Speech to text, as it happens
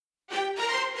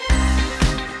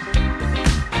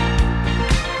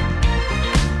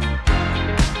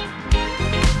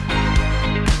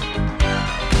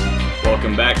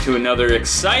welcome back to another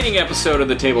exciting episode of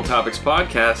the TableTopics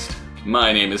podcast.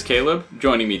 My name is Caleb.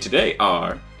 Joining me today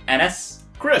are... Enes,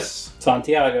 Chris,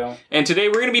 Santiago. And today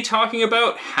we're going to be talking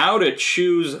about how to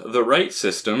choose the right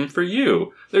system for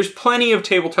you. There's plenty of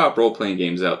tabletop role-playing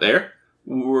games out there.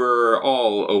 We're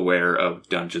all aware of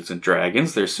Dungeons &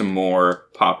 Dragons. There's some more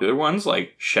popular ones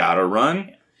like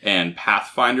Shadowrun and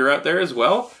Pathfinder out there as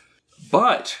well.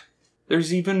 But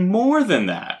there's even more than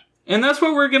that. And that's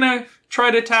what we're going to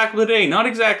try to tackle today. Not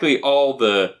exactly all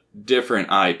the different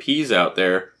IPs out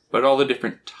there, but all the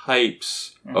different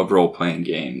types of role-playing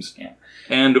games. Yeah.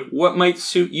 And what might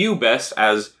suit you best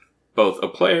as both a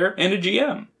player and a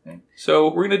GM. So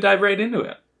we're going to dive right into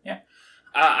it. Yeah.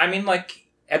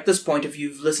 At this point, if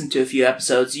you've listened to a few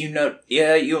episodes,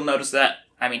 you'll notice that,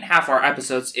 half our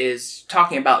episodes is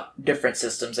talking about different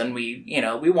systems, and we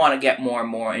want to get more and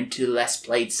more into less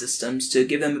played systems to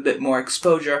give them a bit more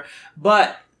exposure,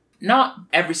 but not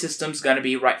every system's going to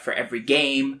be right for every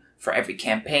game, for every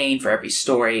campaign, for every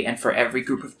story, and for every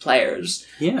group of players.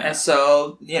 Yeah. And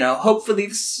so, hopefully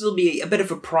this will be a bit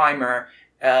of a primer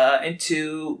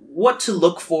into what to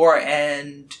look for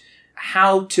and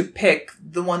how to pick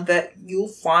the one that you'll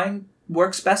find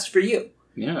works best for you.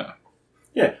 Yeah.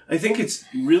 Yeah, I think it's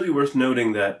really worth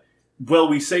noting that, while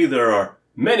we say there are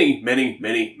many, many,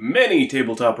 many, many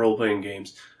tabletop role-playing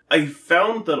games, I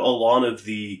found that a lot of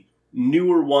the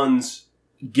newer ones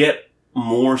get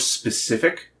more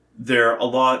specific. They're a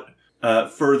lot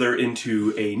further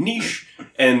into a niche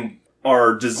and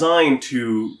are designed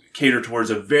to cater towards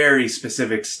a very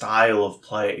specific style of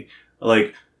play.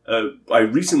 Like, I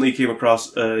recently came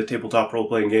across a tabletop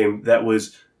role-playing game that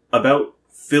was about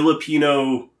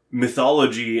Filipino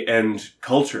mythology and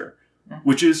culture,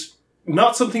 which is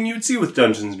not something you'd see with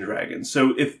Dungeons & Dragons.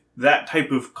 So if that type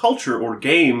of culture or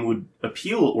game would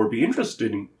appeal or be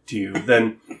interesting to you,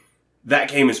 then that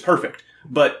game is perfect.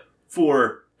 But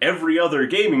for every other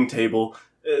gaming table,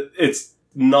 it's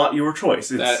not your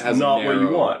choice. It's not what you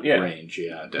want. Yeah. Range,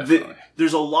 yeah, definitely.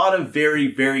 There's a lot of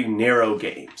very, very narrow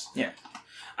games. Yeah.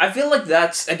 I feel like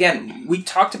that's, again, we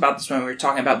talked about this when we were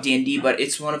talking about D&D, but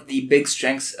it's one of the big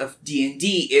strengths of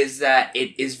D&D is that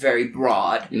it is very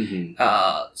broad. Mm-hmm.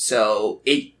 So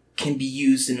it can be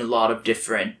used in a lot of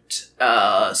different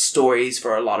stories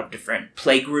for a lot of different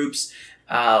play groups,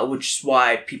 which is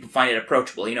why people find it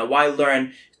approachable. Why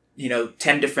learn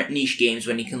 10 different niche games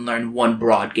when you can learn one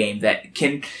broad game that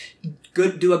can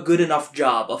do a good enough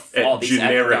job of all these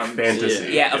generic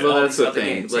fantasy. Yeah, of well, all that's these the other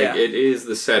thing. games.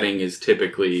 The setting is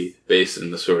typically based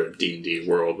in the sort of D&D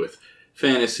world with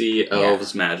fantasy,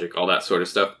 elves, magic, all that sort of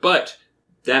stuff. But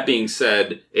that being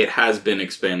said, it has been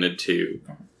expanded to,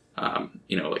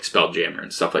 like Spelljammer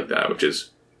and stuff like that, which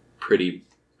is pretty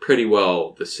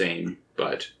well the same,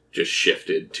 but just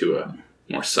shifted to a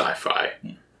more sci-fi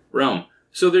realm.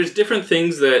 So there's different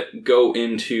things that go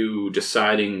into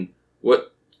deciding what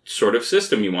sort of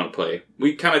system you want to play.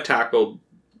 We kind of tackled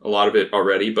a lot of it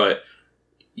already, but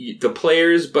the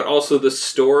players, but also the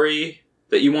story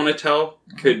that you want to tell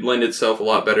could lend itself a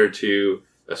lot better to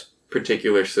a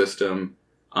particular system.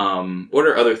 What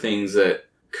are other things that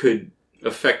could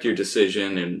affect your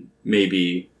decision and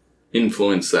maybe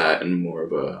influence that in more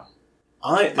of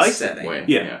a setting way?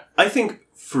 Yeah. I think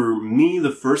for me,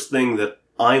 the first thing that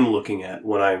I'm looking at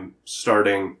when I'm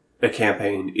starting a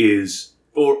campaign is,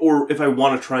 or if I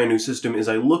want to try a new system, is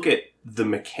I look at the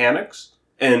mechanics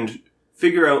and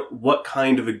figure out what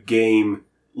kind of a game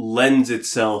lends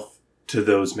itself to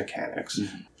those mechanics.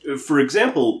 Mm-hmm. For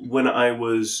example, when I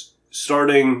was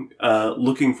starting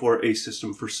looking for a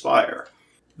system for Spire,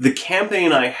 the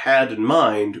campaign I had in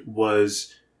mind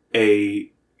was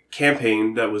a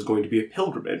campaign that was going to be a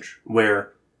pilgrimage,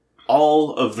 where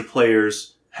all of the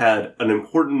players had an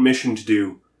important mission to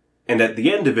do, and at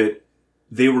the end of it,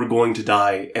 they were going to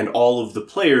die, and all of the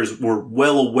players were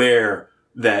well aware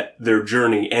that their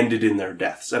journey ended in their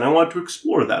deaths. And I wanted to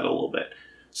explore that a little bit.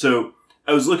 So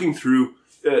I was looking through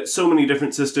so many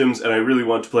different systems, and I really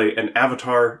wanted to play an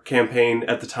Avatar campaign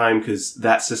at the time, because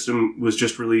that system was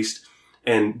just released,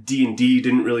 and D&D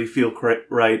didn't really feel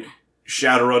right.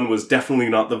 Shadowrun was definitely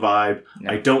not the vibe.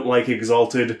 No. I don't like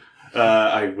Exalted.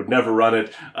 I would never run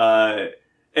it.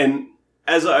 And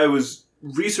as I was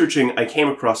researching, I came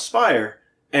across Spire,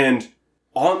 and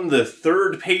on the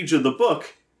third page of the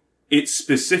book, it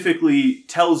specifically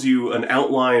tells you an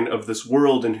outline of this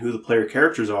world and who the player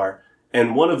characters are.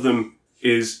 And one of them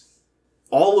is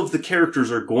all of the characters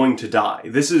are going to die.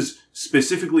 This is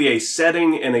specifically a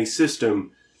setting and a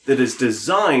system that is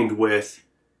designed with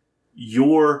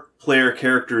your player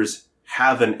characters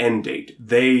have an end date.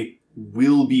 They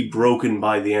will be broken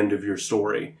by the end of your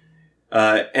story.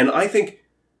 And I think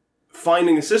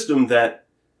finding a system that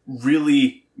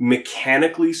really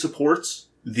mechanically supports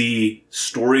the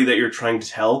story that you're trying to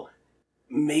tell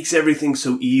makes everything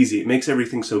so easy. It makes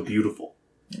everything so beautiful.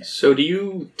 So do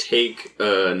you take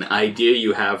an idea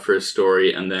you have for a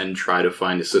story and then try to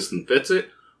find a system that fits it?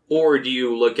 Or do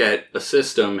you look at a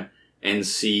system and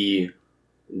see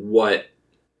what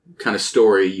kind of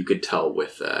story you could tell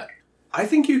with that? I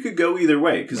think you could go either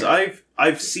way, because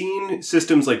I've seen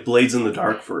systems like Blades in the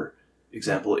Dark, for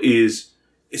example, is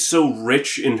so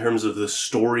rich in terms of the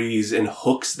stories and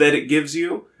hooks that it gives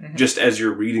you, just as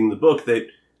you're reading the book, that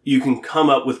you can come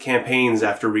up with campaigns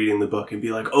after reading the book and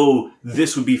be like, oh,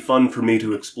 this would be fun for me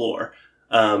to explore.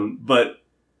 But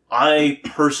I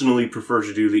personally prefer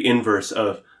to do the inverse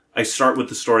of, I start with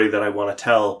the story that I want to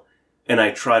tell, and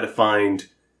I try to find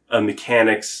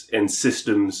mechanics and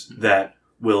systems that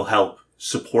will help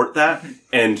support that,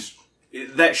 and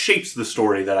that shapes the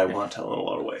story that I want to tell in a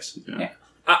lot of ways. Yeah.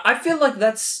 I feel like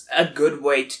that's a good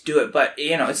way to do it, but,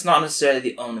 it's not necessarily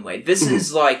the only way. This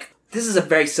is a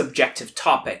very subjective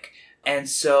topic, and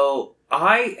so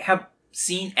I have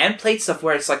seen and played stuff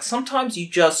where it's like sometimes you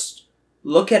just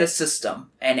look at a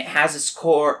system and it has its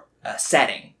core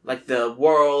setting, like the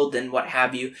world and what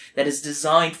have you, that is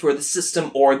designed for the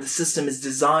system, or the system is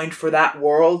designed for that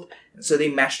world, so they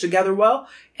mesh together well,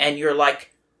 and you're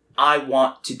like, I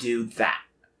want to do that.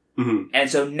 And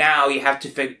so now you have to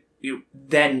figure...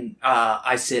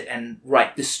 I sit and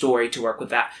write the story to work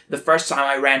with that. The first time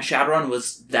I ran Shadowrun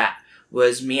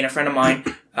was me and a friend of mine,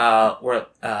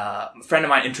 a friend of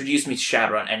mine introduced me to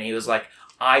Shadowrun, and he was like,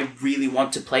 I really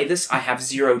want to play this. I have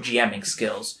 0 GMing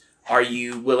skills. Are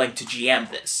you willing to GM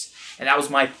this? And that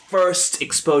was my first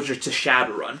exposure to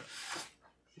Shadowrun.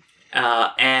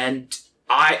 And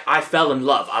I fell in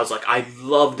love. I was like, I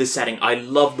love the setting. I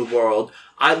love the world.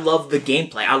 I love the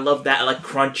gameplay. I love that, like,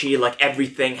 crunchy, like,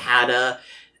 everything had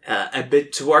a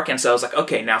bit to work. And so I was like,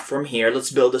 okay, now from here,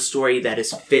 let's build a story that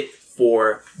is fit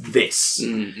for this.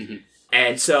 Mm-hmm.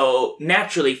 And so,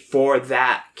 naturally, for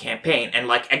that campaign, and,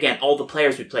 like, again, all the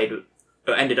players we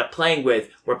ended up playing with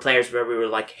were players where we were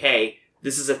like, hey,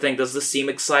 this is a thing. Does this seem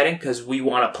exciting? Because we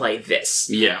want to play this.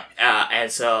 Yeah. And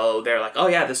so they're like, oh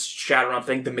yeah, this Shadowrun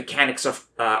thing, the mechanics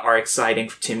are exciting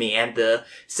to me, and the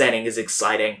setting is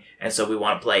exciting, and so we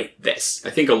want to play this. I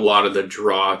think a lot of the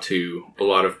draw to a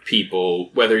lot of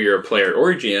people, whether you're a player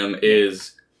or a GM,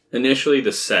 is initially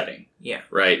the setting. Yeah.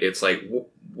 Right? It's like,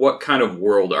 what kind of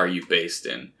world are you based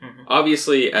in? Mm-hmm.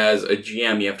 Obviously, as a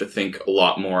GM, you have to think a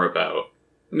lot more about...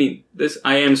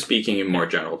 I am speaking in more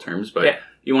general terms, but... Yeah.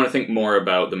 You want to think more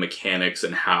about the mechanics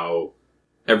and how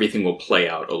everything will play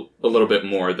out a little bit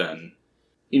more than,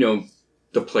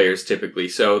 the players typically.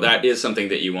 So that is something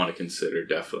that you want to consider,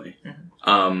 definitely.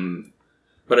 Mm-hmm.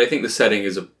 But I think the setting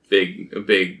is a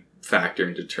big factor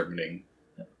in determining,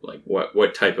 like,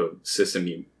 what type of system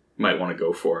you might want to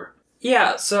go for.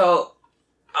 Yeah, so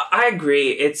I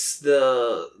agree. It's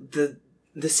the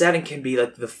setting can be,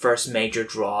 like, the first major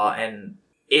draw, and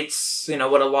it's,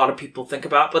 what a lot of people think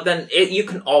about, but then you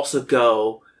can also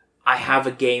go, I have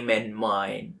a game in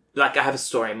mind, like I have a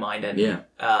story in mind, and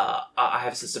I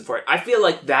have a system for it. I feel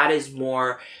like that is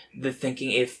more the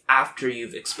thinking if after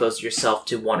you've exposed yourself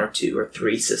to 1 or 2 or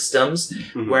 3 systems,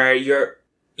 where you're,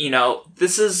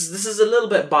 this is a little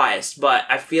bit biased, but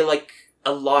I feel like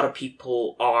a lot of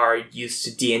people are used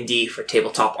to D&D for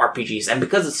tabletop RPGs, and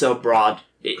because it's so broad,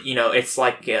 it's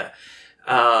like,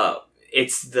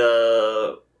 it's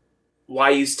the...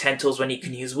 Why use 10 tools when you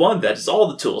can use 1 that is all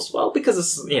the tools? Well, because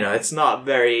it's, it's not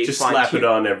very... Just slap it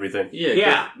on everything.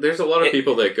 Yeah. There's a lot of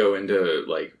people that go into,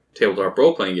 like, tabletop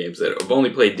role-playing games that have only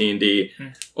played D&D,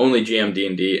 only GM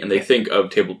D&D, and they think of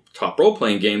tabletop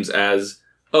role-playing games as,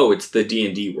 oh, it's the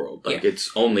D&D world. Like,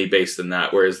 it's only based in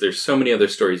that, whereas there's so many other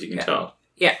stories you can tell.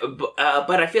 Yeah,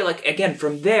 but I feel like, again,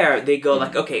 from there, they go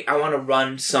like, okay, I want to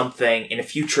run something in a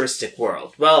futuristic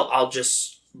world. Well, I'll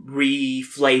just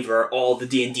re-flavor all the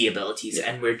D&D abilities,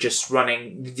 and we're just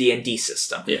running the D&D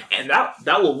system. Yeah. And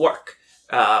that will work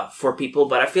for people,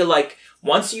 but I feel like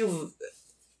once you've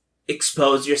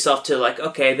exposed yourself to, like,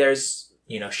 okay, there's,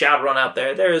 Shadowrun out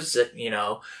there's,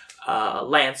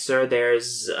 Lancer,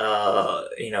 there's,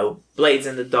 Blades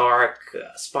in the Dark,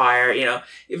 Spire,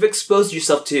 you've exposed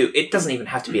yourself to, it doesn't even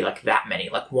have to be, like, that many,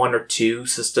 like 1 or 2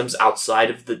 systems outside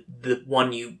of the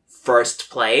one you first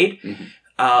played. Mm-hmm.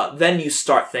 Then you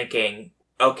start thinking,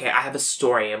 okay, I have a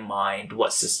story in mind.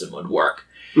 What system would work?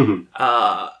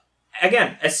 Mm-hmm.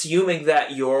 Again, assuming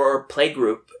that your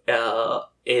playgroup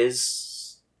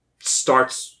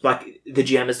starts, like, the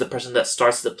GM is the person that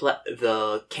starts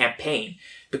the campaign,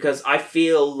 because I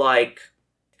feel like,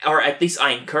 or at least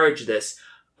I encourage this.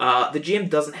 the GM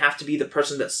doesn't have to be the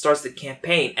person that starts the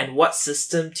campaign, and what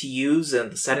system to use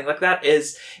and the setting like that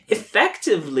is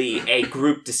effectively a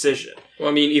group decision. Well,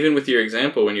 I mean, even with your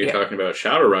example, when you're talking about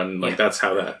Shadowrun, like, that's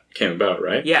how that came about,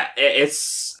 right? Yeah,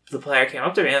 it's... The player came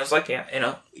up to me and was like, yeah,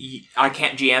 I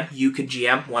can't GM, you could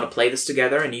GM, want to play this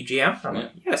together, and you GM? I'm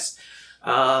like, yes,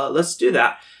 let's do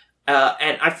that.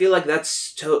 And I feel like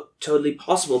that's totally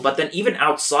possible, but then even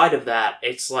outside of that,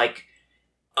 it's like,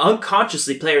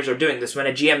 unconsciously players are doing this when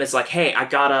a GM is like, hey, I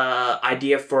got a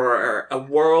idea for a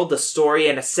world, a story,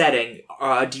 and a setting.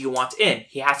 Do you want in?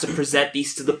 He has to present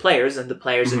these to the players, and the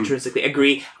players intrinsically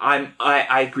agree.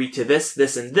 I agree to this,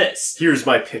 this, and this. Here's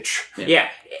my pitch. Yeah.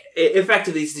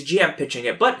 Effectively, it's the GM pitching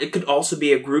it, but it could also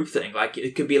be a group thing. Like,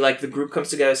 it could be like the group comes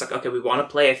together, it's like, okay, we want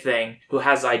to play a thing, who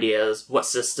has ideas, what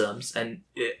systems, and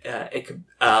it could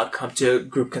come to a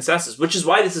group consensus, which is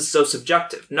why this is so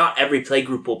subjective. Not every play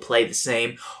group will play the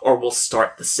same, or will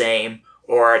start the same,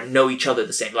 or know each other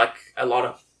the same. Like, a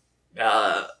lot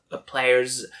of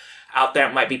players out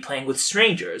there might be playing with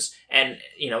strangers, and,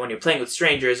 when you're playing with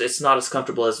strangers, it's not as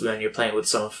comfortable as when you're playing with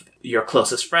some of your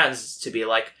closest friends to be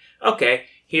like, okay,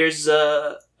 here's,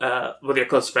 with your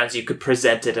close friends, you could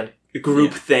present it and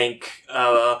group think,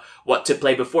 what to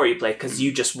play before you play, because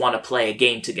you just want to play a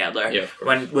game together. Yeah,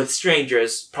 when with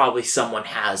strangers, probably someone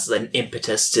has an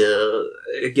impetus to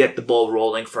get the ball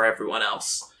rolling for everyone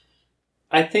else.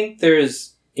 I think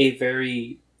there's a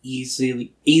very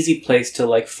easy place to,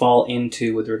 like, fall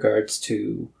into with regards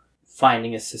to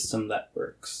finding a system that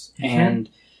works. Mm-hmm. And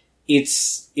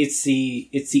it's the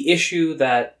issue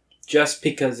that just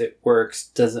because it works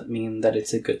doesn't mean that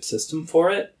it's a good system for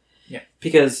it. Yeah.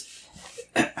 Because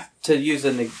to use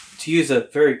a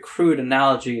very crude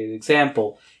analogy and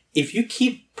example, if you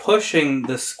keep pushing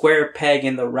the square peg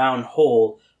in the round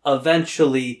hole,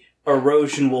 eventually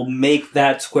erosion will make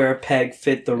that square peg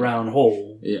fit the round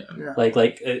hole. Yeah.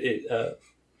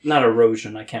 Not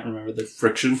erosion, I can't remember the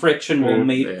friction. Friction will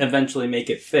eventually make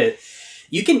it fit.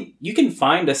 You can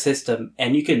find a system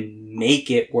and you can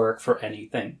make it work for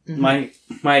anything.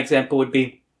 Mm-hmm. My example would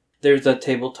be, there's a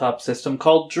tabletop system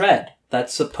called Dread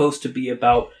that's supposed to be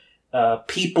about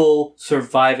people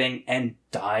surviving and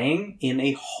dying in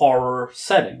a horror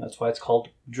setting. That's why it's called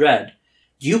Dread.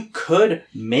 You could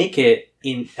make it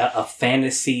in a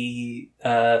fantasy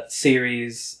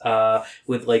series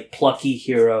with, like, plucky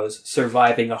heroes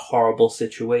surviving a horrible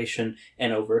situation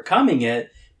and overcoming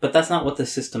it. But that's not what the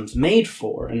system's made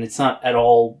for, and it's not at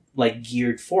all, like,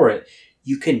 geared for it.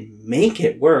 You can make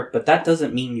it work, but that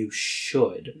doesn't mean you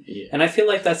should. Yeah. And I feel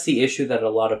like that's the issue that a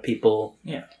lot of people,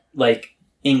 like,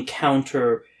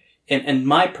 encounter, and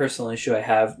my personal issue I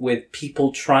have with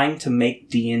people trying to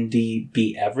make D&D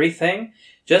be everything.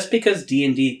 Just because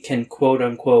D&D can,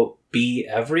 quote-unquote, be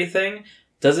everything,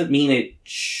 doesn't mean it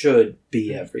should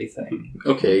be everything.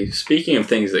 Okay, speaking of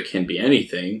things that can be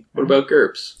anything, what about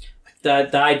GURPS?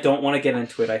 I don't want to get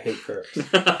into it. I hate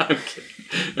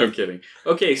GURPS. I'm kidding.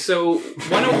 Okay, so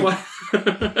one of what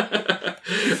I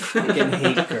fucking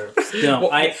hate GURPS. No,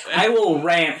 I will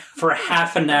rant for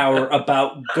half an hour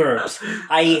about GURPS.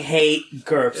 I hate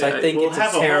GURPS. I think it's a terrible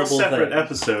thing. We'll have a whole separate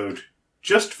episode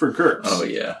just for GURPS. Oh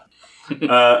yeah.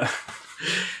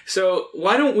 So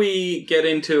why don't we get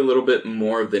into a little bit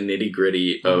more of the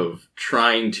nitty-gritty of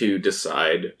trying to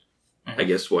decide, I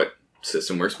guess, what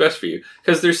system works best for you.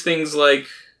 Because there's things like,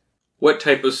 what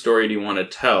type of story do you want to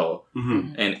tell?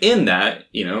 Mm-hmm. And in that,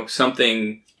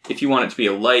 something, if you want it to be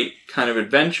a light kind of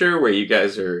adventure where you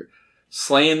guys are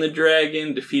slaying the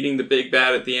dragon, defeating the big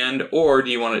bad at the end, or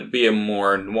do you want it to be a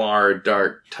more noir,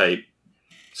 dark type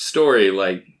story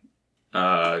like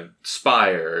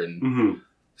Spire and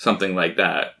something like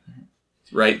that,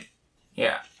 right?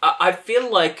 Yeah. I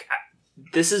feel like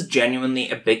this is genuinely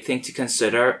a big thing to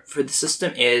consider for the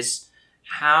system, is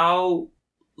how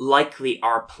likely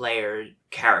are player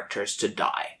characters to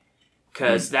die?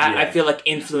 Because that, I feel like,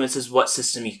 influences what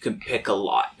system you can pick a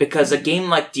lot. Because a game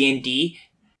like D&D,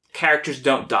 characters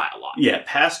don't die a lot. Yeah,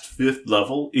 past 5th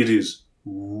level, it is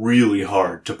really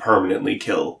hard to permanently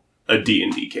kill a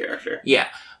D&D character. Yeah.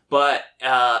 But,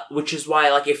 which is why,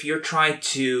 like, if you're trying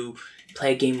to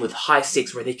play a game with high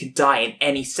stakes where they could die in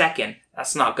any second,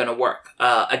 that's not gonna work.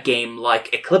 A game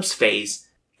like Eclipse Phase,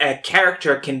 a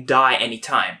character can die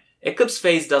anytime. Eclipse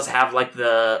Phase does have, like,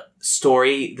 the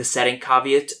story, the setting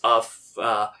caveat of,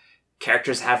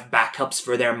 characters have backups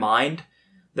for their mind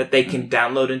that they can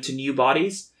download into new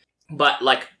bodies. But,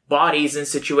 like, bodies in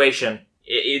situation,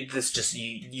 it's just,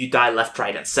 you die left,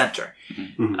 right, and center.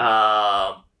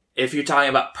 Mm-hmm. If you're talking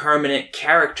about permanent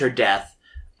character death,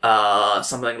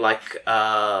 something like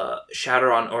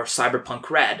Shadowrun or Cyberpunk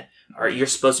Red, or you're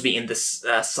supposed to be in this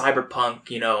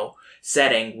cyberpunk,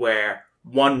 setting where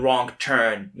one wrong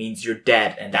turn means you're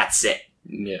dead and that's it.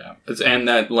 Yeah. And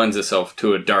that lends itself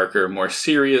to a darker, more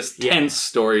serious, tense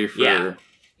story for...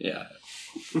 Yeah.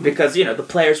 Because, the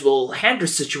players will handle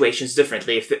situations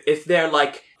differently. If they're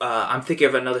like... I'm thinking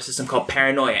of another system called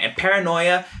Paranoia. And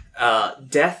Paranoia,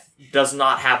 death does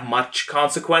not have much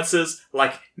consequences.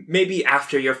 Like, maybe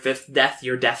after your 5th death,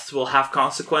 your deaths will have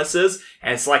consequences.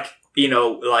 And it's like,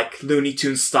 like Looney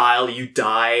Tunes style, you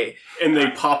die. And they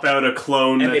pop out a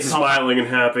clone that's smiling and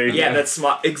happy. Yeah, that's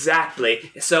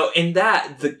exactly. So in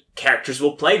that, the characters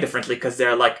will play differently because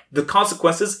they're like, the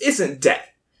consequences isn't death,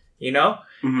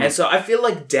 Mm-hmm. And so I feel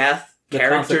like death... The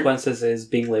consequences is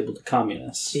being labeled a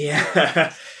communist.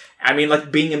 Yeah. I mean,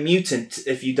 like being a mutant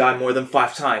if you die more than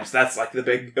 5 times. That's like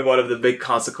one of the big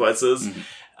consequences.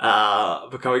 Mm-hmm.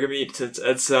 Becoming a mutant.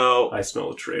 And so... I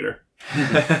smell a traitor.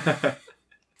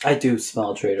 I do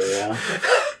smell a traitor, yeah.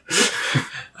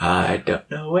 I don't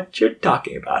know what you're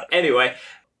talking about. Anyway,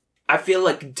 I feel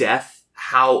like death,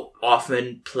 how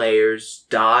often players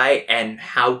die and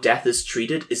how death is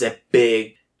treated is a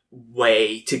big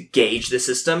way to gauge the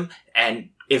system and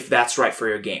if that's right for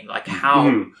your game. Like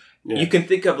how you can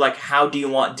think of like how do you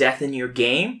want death in your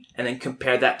game and then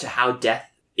compare that to how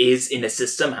death is in a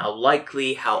system, how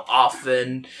likely, how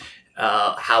often,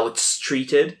 how it's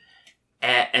treated.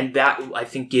 And that, I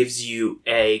think, gives you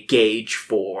a gauge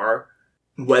for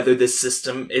whether this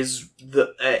system is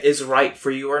right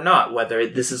for you or not, whether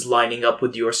this is lining up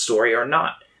with your story or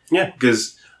not. Yeah,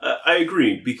 because I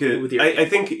agree. Because I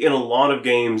think in a lot of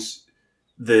games,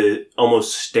 the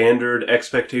almost standard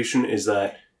expectation is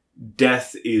that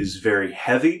death is very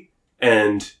heavy,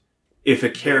 and if a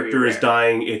character is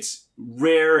dying, it's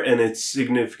rare and it's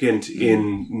significant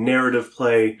in narrative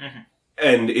play,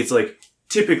 and it's like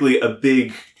typically a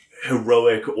big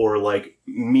heroic or like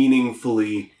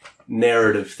meaningfully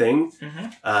narrative thing.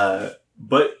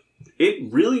 But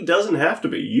it really doesn't have to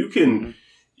be. You can,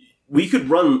 we could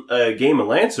run a game of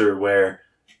Lancer where,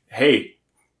 hey,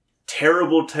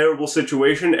 terrible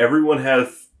situation. Everyone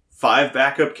has 5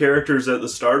 backup characters at the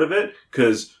start of it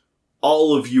because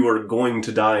all of you are going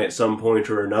to die at some point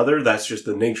or another. That's just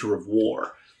the nature of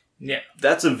war. Yeah.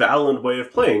 That's a valid way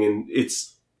of playing, and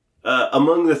it's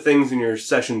among the things in your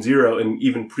session 0 and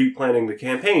even pre-planning the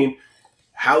campaign,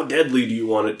 how deadly do you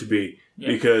want it to be? Yeah.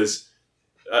 Because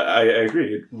I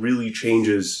agree, it really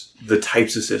changes the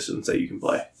types of systems that you can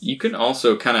play. You can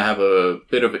also kind of have a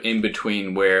bit of an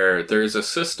in-between where there's a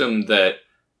system that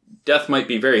death might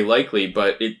be very likely,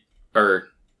 or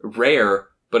rare,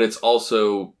 but it's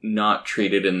also not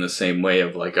treated in the same way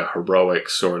of like a heroic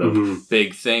sort of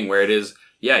big thing where it is,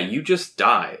 yeah, you just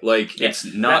die. Like, it's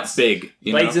not big.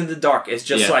 Blades in the Dark is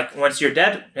just like, once you're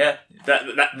dead,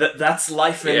 that's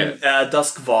life in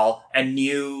Duskfall. A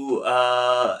new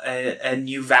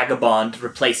vagabond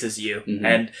replaces you,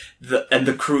 and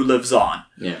the crew lives on.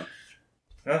 Yeah.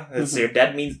 So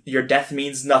your death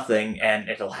means nothing, and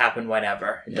it'll happen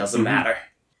whenever. It doesn't matter.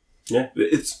 Yeah,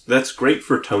 that's great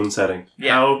for tone setting.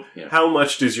 Yeah. How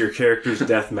much does your character's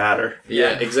death matter?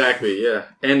 Yeah, exactly, yeah.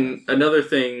 And another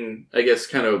thing, I guess,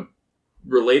 kind of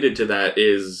related to that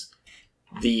is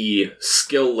the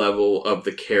skill level of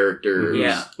the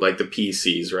characters, like the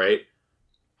PCs, right?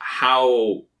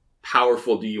 How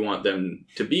powerful do you want them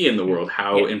to be in the world?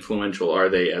 How influential are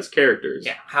they as characters?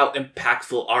 Yeah, how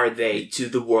impactful are they to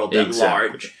the world at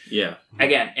large? Yeah.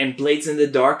 Again, in Blades in the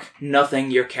Dark, nothing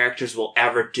your characters will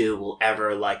ever do will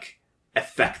ever, like,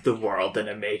 affect the world in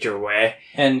a major way.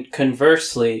 And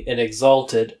conversely, in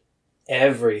Exalted,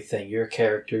 everything your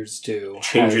characters do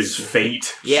changes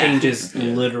fate. Changes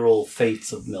literal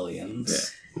fates of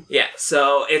millions. Yeah,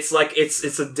 so it's like,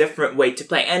 it's a different way to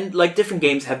play. And, like, different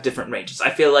games have different ranges. I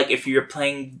feel like if you're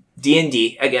playing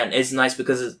D&D, again, it's nice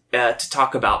because to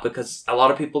talk about, because a lot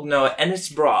of people know it, and it's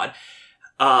broad.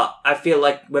 I feel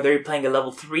like whether you're playing a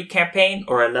level 3 campaign,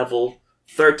 or a level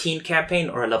 13 campaign,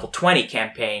 or a level 20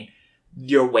 campaign,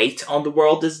 your weight on the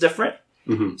world is different.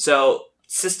 So,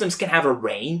 systems can have a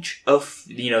range of,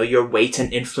 your weight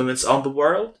and influence on the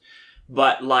world.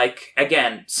 But, like,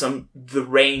 again, the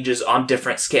range is on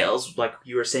different scales. Like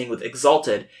you were saying with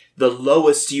Exalted, the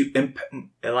lowest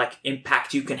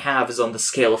impact you can have is on the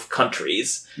scale of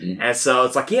countries. And so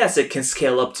it's like, yes, it can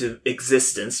scale up to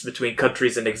existence between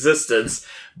countries and existence,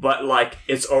 but, like,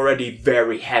 it's already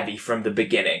very heavy from the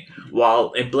beginning.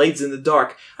 While in Blades in the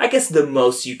Dark, I guess the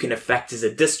most you can affect is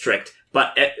a district,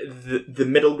 but the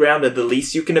middle ground and the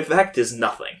least you can affect is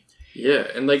nothing. Yeah,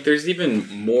 and, like, there's even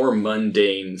more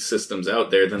mundane systems out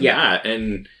there than that,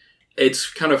 and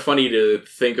it's kind of funny to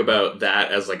think about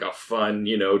that as like a fun,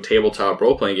 tabletop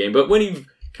role-playing game. But when you've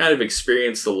kind of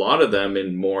experienced a lot of them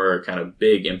in more kind of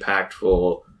big,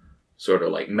 impactful, sort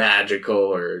of like magical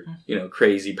or,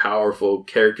 crazy, powerful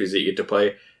characters that you get to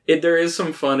play, there is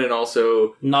some fun and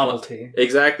also... novelty.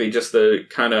 Exactly. Just the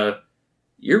kind of...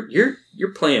 You're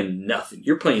playing nothing.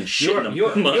 You're playing shit. You're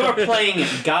playing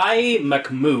Guy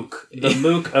McMook, the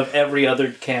mook of every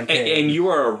other campaign. And you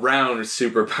are around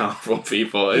super powerful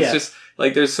people. It's just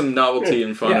like there's some novelty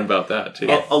and fun about that too.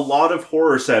 A lot of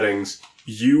horror settings,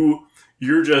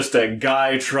 you're just a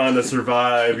guy trying to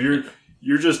survive.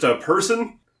 You're just a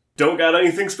person. Don't got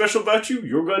anything special about you.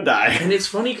 You're gonna die. And it's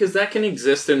funny because that can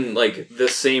exist in like the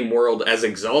same world as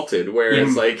Exalted,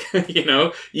 whereas like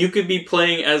you could be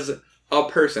playing as a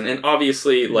person, and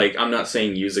obviously, like, I'm not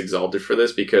saying use Exalted for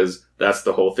this because that's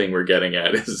the whole thing we're getting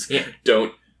at is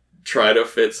don't try to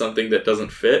fit something that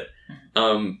doesn't fit.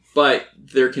 But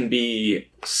there can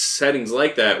be settings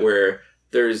like that where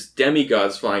there's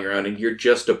demigods flying around and you're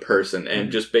just a person, and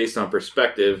just based on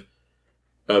perspective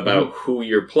about who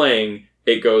you're playing,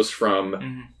 it goes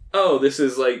from, oh, this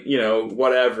is like,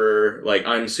 whatever, like,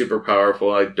 I'm super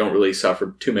powerful, I don't really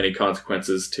suffer too many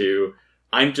consequences, to,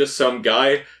 I'm just some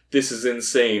guy. This is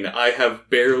insane. I have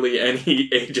barely any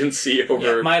agency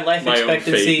over my life my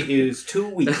expectancy own fate. is 2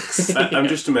 weeks. I'm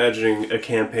just imagining a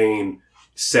campaign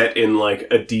set in like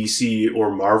a DC or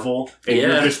Marvel, and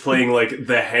you're just playing like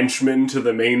the henchman to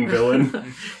the main villain.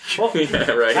 Well,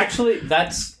 right. Actually,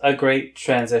 that's a great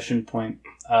transition point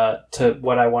to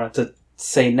what I wanted to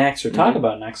say next or talk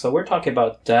about next. So we're talking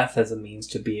about death as a means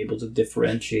to be able to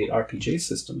differentiate RPG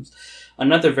systems.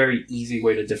 Another very easy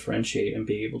way to differentiate and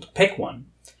be able to pick one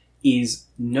is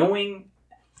knowing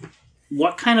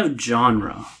what kind of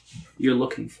genre you're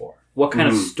looking for, what kind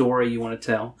of story you want to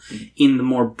tell in the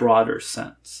more broader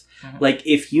sense. Like,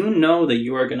 if you know that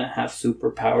you are going to have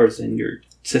superpowers in your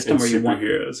system, and or you want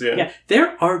superheroes,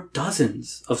 there are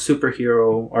dozens of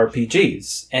superhero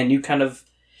RPGs, and you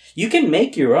can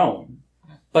make your own,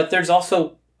 but there's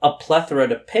also a plethora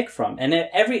to pick from, and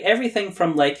everything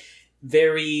from like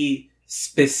very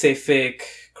specific,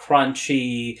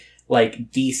 crunchy,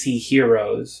 like DC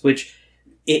Heroes, which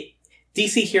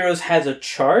DC Heroes has a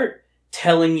chart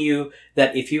telling you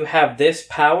that if you have this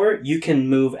power, you can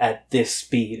move at this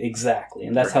speed exactly,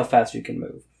 and that's how fast you can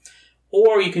move.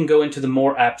 Or you can go into the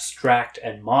more abstract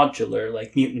and modular,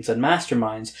 like Mutants and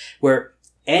Masterminds, where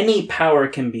any power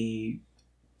can be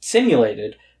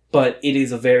simulated, but it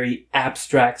is a very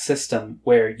abstract system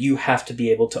where you have to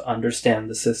be able to understand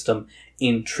the system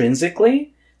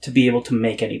intrinsically to be able to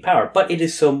make any power. But it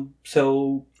is so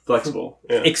flexible,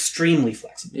 extremely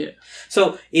flexible. Yeah.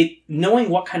 So knowing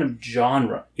what kind of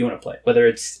genre you want to play, whether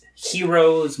it's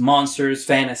heroes, monsters,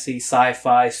 fantasy,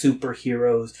 sci-fi,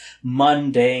 superheroes,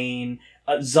 mundane,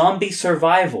 zombie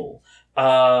survival, there's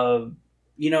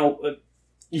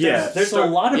a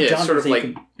lot of genres. Sort of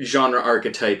like genre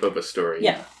archetype of a story.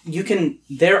 Yeah,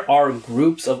 there are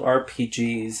groups of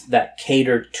RPGs that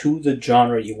cater to the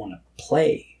genre you want to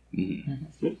play.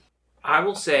 I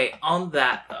will say on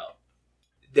that, though,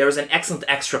 there was an excellent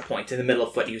extra point in the middle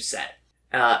of what you said.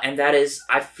 And that is,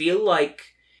 I feel like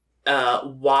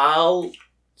while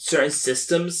certain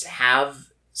systems have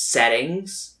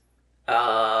settings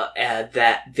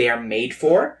that they're made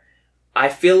for, I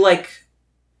feel like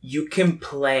you can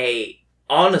play,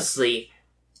 honestly,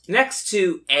 next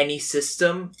to any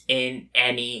system in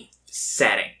any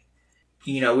setting.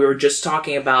 We were just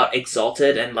talking about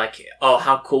Exalted and like, oh,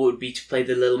 how cool it would be to play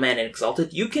the little man in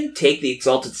Exalted. You can take the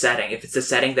Exalted setting, if it's a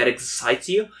setting that excites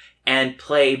you, and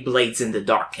play Blades in the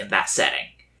Dark in that setting.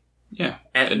 Yeah,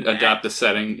 and adapt the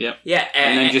setting, yep. Yeah,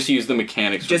 and then just use the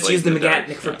mechanics for Blades in the Dark.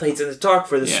 For Blades in the Dark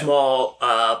for the small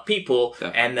people,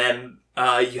 and then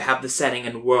you have the setting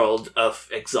and world of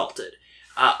Exalted.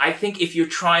 I think if you're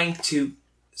trying to...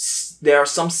 There are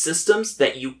some systems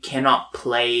that you cannot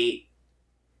play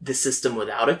the system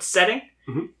without its setting.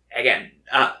 Again,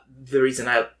 the reason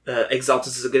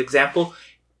Exalted is a good example.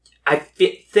 I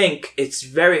think it's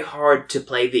very hard to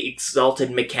play the Exalted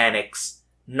mechanics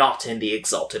not in the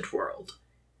Exalted world.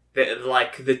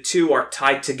 The two are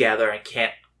tied together and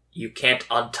you can't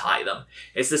untie them.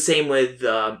 It's the same with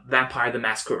Vampire the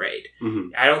Masquerade.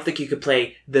 I don't think you could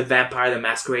play the Vampire the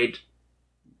Masquerade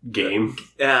game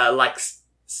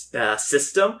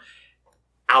system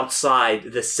outside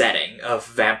the setting of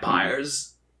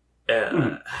vampires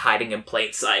hiding in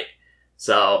plain sight.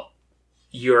 So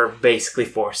you're basically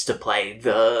forced to play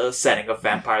the setting of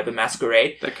Vampire the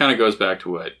Masquerade. That kind of goes back to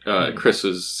what Chris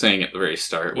was saying at the very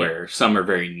start, where some are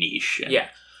very niche. Yeah.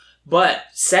 But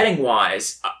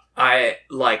setting-wise, I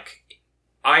like...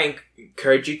 I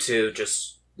encourage you to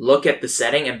just look at the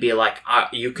setting and be like,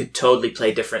 you could totally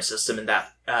play a different system in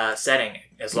that setting,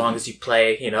 as long as you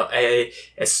play,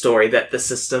 a story that the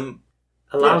system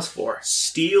allows for.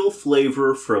 Steal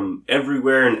flavor from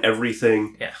everywhere and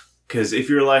everything. Yeah. Because if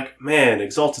you're like, man,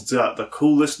 Exalted's got the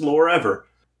coolest lore ever,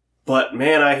 but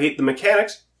man, I hate the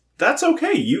mechanics, that's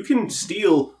okay. You can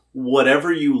steal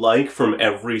whatever you like from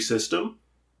every system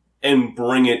and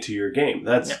bring it to your game.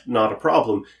 That's not a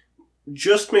problem.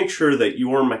 Just make sure that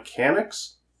your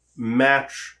mechanics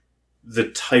match the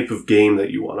type of game that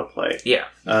you want to play. Yeah.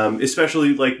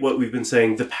 Especially like what we've been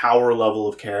saying, the power level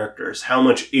of characters. How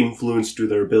much influence do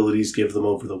their abilities give them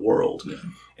over the world? Yeah.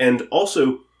 And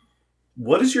also,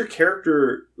 what is your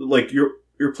character, like your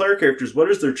player characters,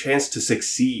 what is their chance to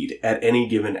succeed at any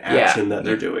given action that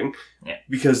they're doing? Yeah.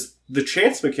 Because the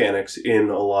chance mechanics in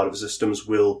a lot of systems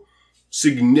will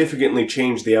significantly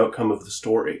change the outcome of the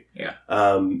story. Yeah.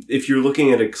 If you're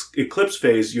looking at Eclipse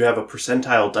Phase, you have a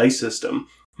percentile dice system.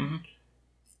 Mm-hmm.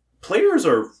 Players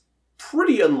are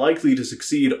pretty unlikely to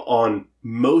succeed on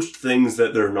most things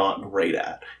that they're not great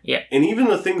at. Yeah. And even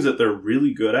the things that they're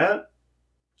really good at,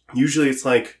 usually it's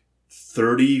like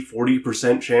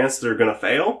 30-40% chance they're going to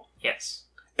fail. Yes.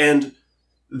 And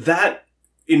that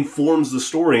informs the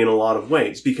story in a lot of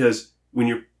ways, because when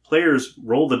your players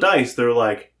roll the dice, they're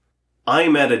like,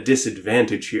 I'm at a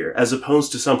disadvantage here, as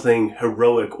opposed to something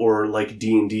heroic or like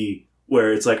D&D,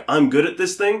 where it's like, I'm good at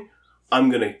this thing, I'm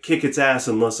going to kick its ass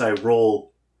unless I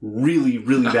roll really,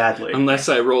 really badly. Unless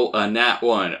I roll a nat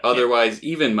 1. Otherwise,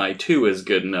 even my 2 is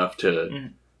good enough to...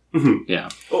 Mm-hmm. Yeah.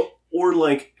 Or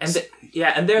like...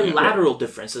 And there are lateral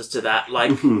differences to that,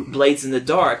 like Blades in the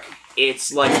Dark.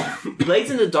 It's like, Blades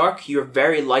in the Dark, you're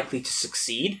very likely to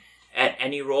succeed at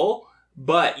any roll,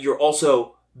 but you're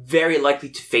also very likely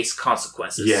to face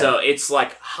consequences. Yeah. So it's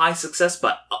like high success,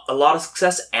 but a lot of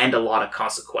success and a lot of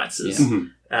consequences. Yeah.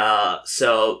 Mhm.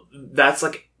 So that's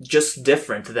like just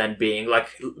different than being like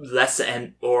less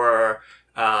or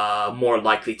more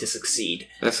likely to succeed.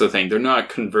 That's the thing. They're not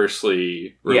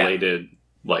conversely related,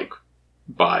 like,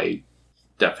 by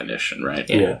definition, right?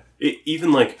 Yeah.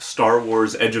 Even like Star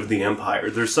Wars Edge of the Empire,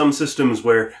 there's some systems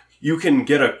where you can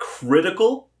get a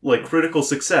critical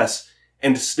success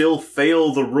and still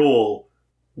fail the roll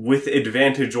with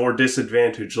advantage or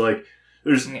disadvantage. Like,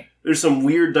 there's some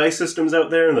weird dice systems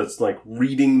out there that's like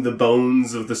reading the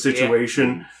bones of the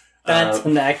situation. That's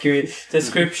an accurate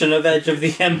description of Edge of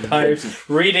the Empire.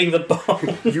 Reading the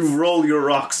bones. You roll your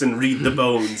rocks and read the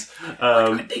bones.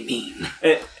 What they mean?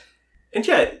 And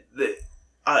yeah,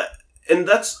 and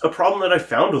that's a problem that I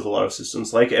found with a lot of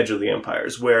systems like Edge of the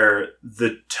Empires, where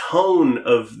the tone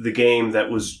of the game that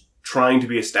was trying to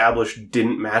be established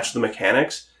didn't match the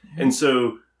mechanics. And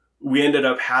so we ended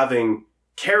up having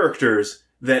characters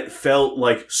that felt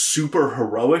like super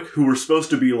heroic, who were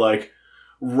supposed to be like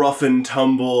rough and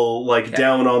tumble, like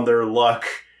down on their luck,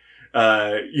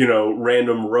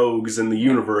 random rogues in the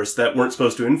universe that weren't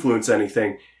supposed to influence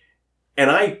anything. And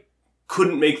I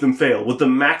couldn't make them fail. With the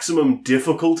maximum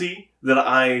difficulty that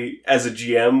I, as a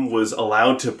GM, was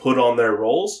allowed to put on their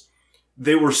rolls,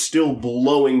 they were still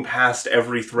blowing past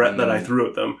every threat that I threw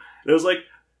at them. And it was like,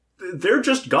 they're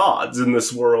just gods in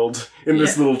this world, in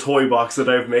this little toy box that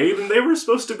I've made, and they were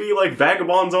supposed to be like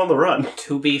vagabonds on the run.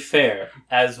 To be fair,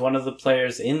 as one of the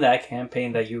players in that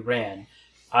campaign that you ran,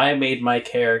 I made my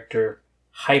character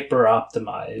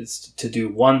hyper-optimized to do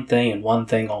one thing and one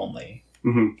thing only.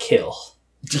 Mm-hmm. Kill.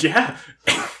 Yeah,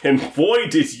 and boy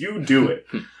did you do it.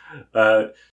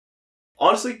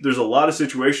 Honestly, there's a lot of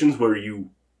situations where you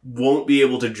won't be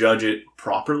able to judge it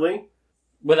properly.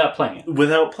 Without playing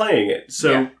it.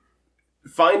 So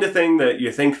find a thing that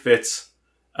you think fits,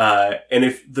 and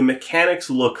if the mechanics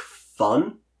look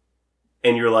fun,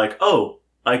 and you're like, oh,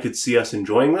 I could see us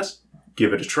enjoying this,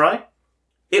 give it a try.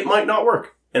 It might not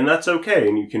work, and that's okay,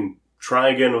 and you can try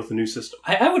again with a new system.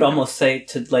 I would almost say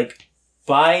to, like,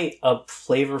 buy a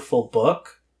flavorful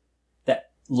book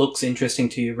that looks interesting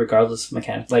to you regardless of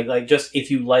mechanics. Like just if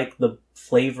you like the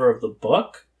flavor of the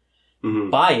book,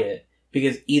 buy it,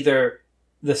 because either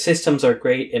the systems are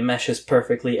great, it meshes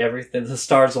perfectly, everything, the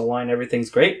stars align,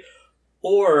 everything's great,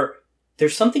 or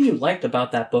there's something you liked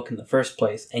about that book in the first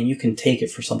place, and you can take it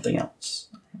for something else.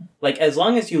 Like, as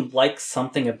long as you like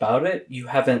something about it, you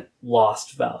haven't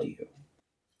lost value.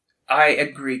 I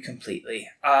agree completely.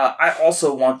 I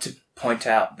also want to point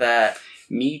out that...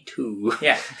 Me too.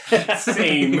 Yeah.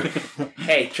 Same.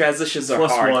 Hey, transitions are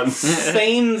Plus hard. one.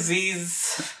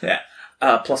 Samesies. Yeah.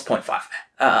 Plus 0.5.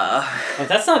 Oh,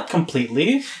 that's not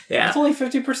completely. Yeah. That's only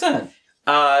 50%.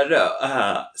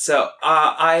 No. So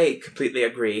I completely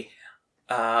agree.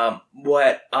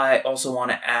 what I also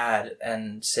want to add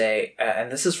and say,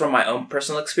 and this is from my own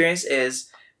personal experience, is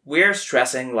we're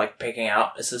stressing like picking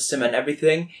out a system and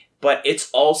everything, but it's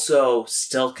also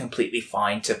still completely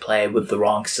fine to play with the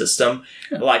wrong system.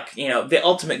 Yeah. Like, the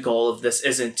ultimate goal of this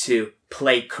isn't to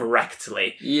play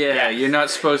correctly. Yeah, you're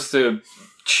not supposed to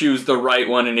choose the right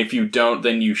one, and if you don't,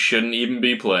 then you shouldn't even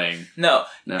be playing. No.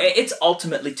 It's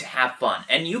ultimately to have fun,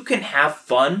 and you can have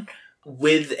fun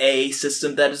with a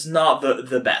system that is not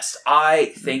the best.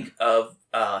 I think of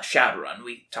Shadowrun.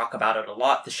 We talk about it a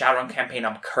lot. The Shadowrun campaign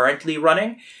I'm currently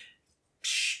running,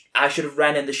 I should have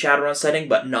ran in the Shadowrun setting,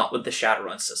 but not with the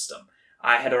Shadowrun system.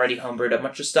 I had already homebrewed a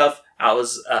bunch of stuff. I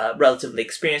was a relatively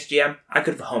experienced GM. I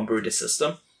could have homebrewed a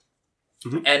system.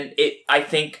 Mm-hmm. And I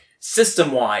think,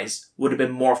 system-wise, would have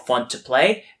been more fun to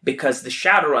play, because the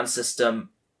Shadowrun system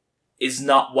is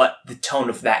not what the tone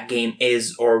of that game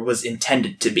is or was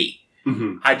intended to be.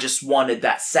 Mm-hmm. I just wanted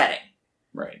that setting.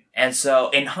 Right. And so,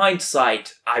 in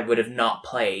hindsight, I would have not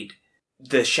played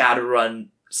the Shadowrun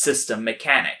system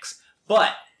mechanics.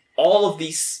 But all of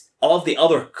the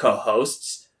other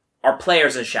co-hosts are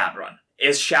players in Shadowrun.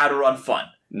 Is Shadowrun fun?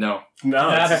 No,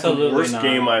 it's the worst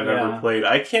game I've ever played.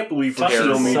 I can't believe we're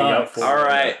still meeting up for it. All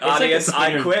right, audience,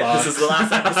 I quit. This is the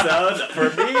last episode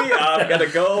for me. I'm gonna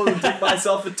go dig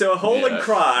myself into a hole and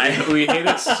cry. We hate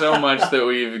it so much that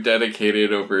we've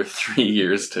dedicated over 3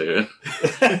 years to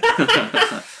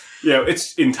it. Yeah,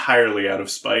 it's entirely out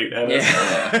of spite.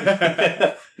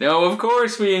 Yeah. No, of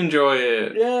course we enjoy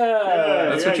it. Yeah.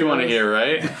 That's what you want to hear,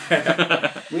 right?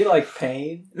 We like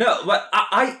pain. No, but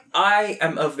I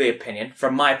am of the opinion,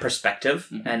 from my perspective,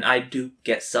 mm-hmm. and I do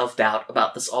get self-doubt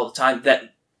about this all the time,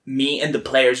 that me and the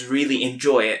players really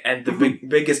enjoy it. And the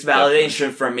biggest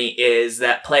validation for me is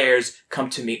that players come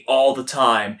to me all the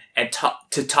time and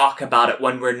talk about it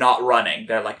when we're not running.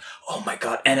 They're like, "Oh my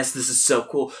god, Ennis, this is so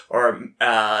cool." Or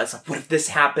it's like, "What if this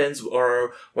happens?"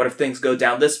 Or "What if things go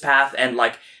down this path?" And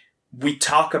like, we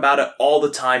talk about it all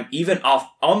the time, even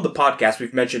on the podcast.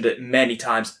 We've mentioned it many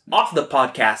times. Off the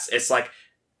podcast, it's like,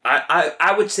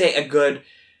 I would say a good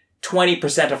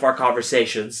 20% of our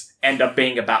conversations end up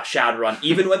being about Shadowrun,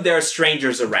 even when there are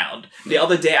strangers around. The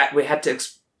other day, we had to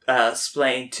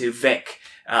explain to Vic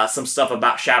some stuff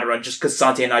about Shadowrun, just because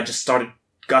Santi and I just started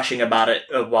gushing about it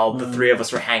while the three of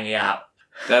us were hanging out.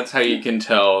 That's how you can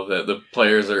tell that the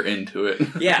players are into it.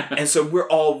 Yeah, and so we're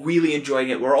all really enjoying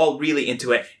it. We're all really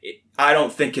into it. I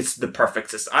don't think it's the perfect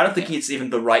system. I don't think it's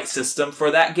even the right system for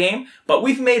that game, but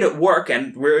we've made it work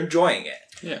and we're enjoying it.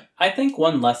 Yeah, I think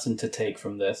one lesson to take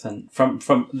from this, and from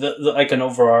the like an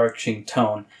overarching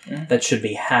tone that should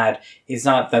be had, is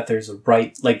not that there's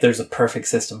a perfect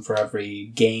system for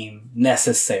every game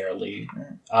necessarily,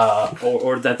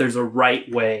 or that there's a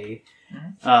right way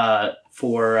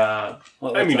for.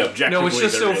 Objectively, no, it's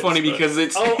just so funny because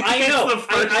it's. Oh, I know.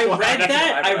 I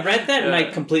read that, and I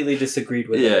completely disagreed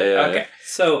with it. Yeah. Okay,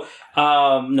 so.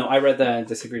 No, I read that and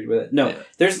disagreed with it. No,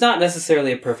 there's not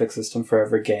necessarily a perfect system for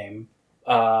every game.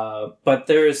 But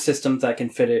there is systems that can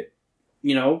fit it,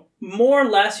 more or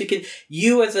less.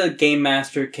 You as a game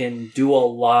master can do a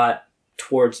lot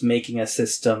towards making a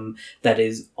system that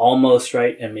is almost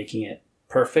right and making it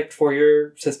perfect for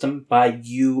your system by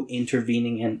you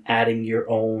intervening and adding your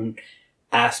own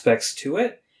aspects to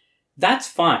it. That's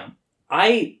fine.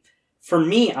 For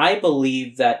me, I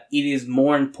believe that it is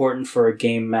more important for a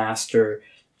game master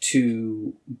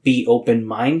to be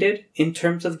open-minded in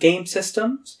terms of game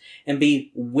systems and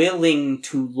be willing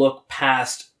to look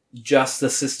past just the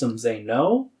systems they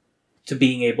know to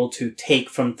being able to take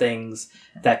from things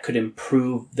that could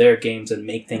improve their games and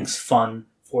make things fun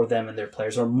for them and their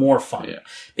players, or more fun. Yeah.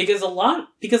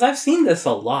 Because I've seen this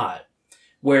a lot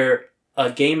where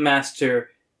a game master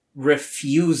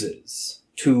refuses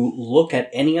to look at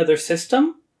any other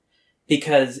system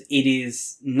because it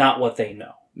is not what they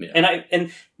know. Yeah.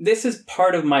 And this is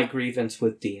part of my grievance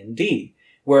with D&D,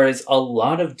 whereas a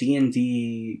lot of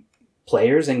D&D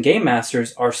players and game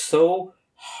masters are so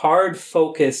hard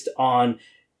focused on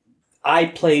I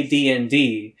play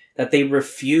D&D that they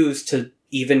refuse to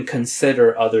even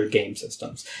consider other game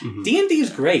systems. Mm-hmm. D&D is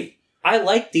great. I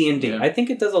like D&D. Yeah. I think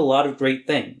it does a lot of great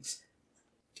things.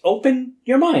 Open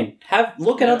your mind.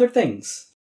 Look at other things.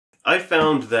 I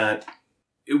found that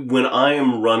when I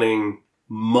am running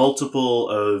multiple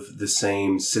of the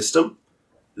same system,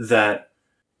 that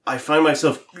I find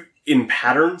myself in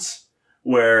patterns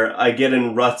where I get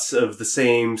in ruts of the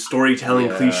same storytelling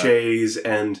cliches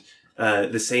and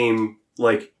the same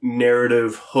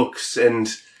narrative hooks and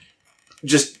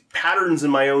just patterns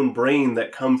in my own brain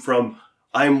that come from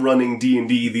I'm running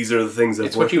D&D. These are the things that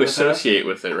it's what you associate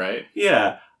with it, right?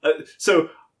 Yeah. So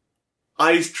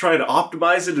I try to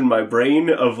optimize it in my brain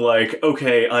of like,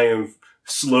 okay, I am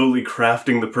slowly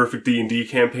crafting the perfect D&D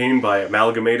campaign by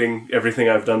amalgamating everything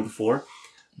I've done before.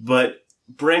 But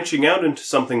branching out into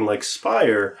something like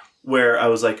Spire, where I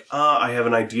was like, I have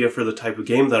an idea for the type of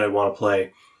game that I want to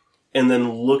play, and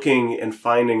then looking and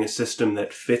finding a system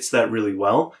that fits that really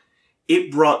well,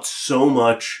 it brought so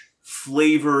much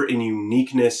flavor and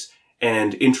uniqueness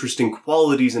and interesting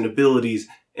qualities and abilities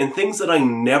and things that I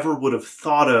never would have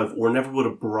thought of or never would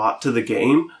have brought to the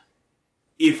game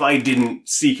if I didn't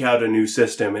seek out a new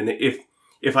system and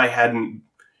if I hadn't,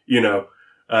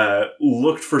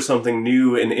 looked for something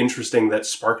new and interesting that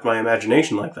sparked my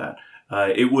imagination like that.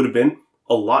 It would have been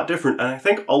a lot different, and I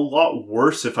think a lot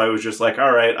worse if I was just like,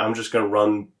 all right, I'm just going to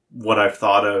run what I've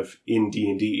thought of in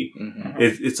D&D. Mm-hmm.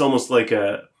 It's almost like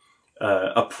a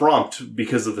prompt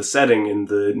because of the setting and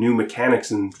the new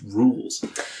mechanics and rules.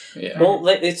 Yeah. Well,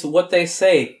 it's what they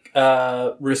say,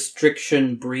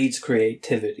 restriction breeds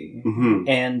creativity. Mm-hmm.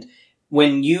 And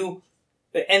when you...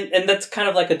 And that's kind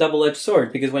of like a double-edged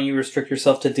sword, because when you restrict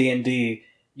yourself to D&D,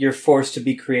 you're forced to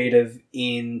be creative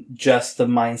in just the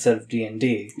mindset of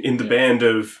D&D. In the band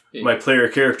of my player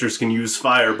characters can use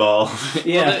fireball.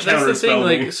 Yeah, well, that's the thing.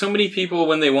 Like, so many people,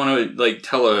 when they want to like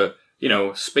tell a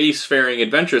spacefaring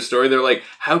adventure story, they're like,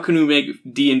 how can we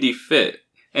make D&D fit?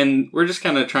 And we're just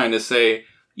kind of trying to say,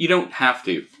 you don't have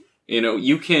to.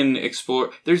 You can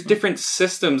explore. There's different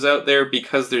systems out there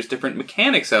because there's different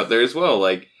mechanics out there as well.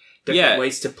 Like, different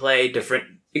ways to play, different...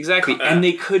 Exactly, and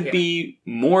they could be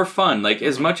more fun. Like,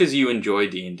 as much as you enjoy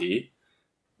D&D,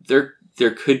 there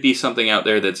could be something out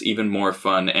there that's even more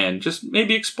fun, and just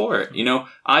maybe explore it.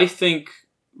 I think,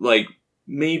 like,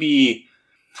 maybe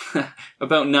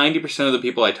about 90% of the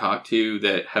people I talk to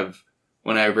that have,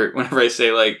 whenever I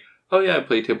say, like, oh yeah, I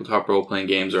play tabletop role-playing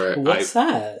games, or what's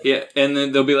that? Yeah, and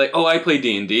then they'll be like, oh, I play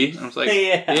D&D. And I was like,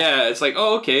 yeah, it's like,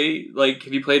 oh, okay, like,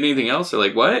 have you played anything else? They're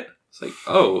like, what? It's like,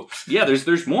 oh, yeah,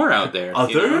 there's more out there.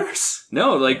 Others?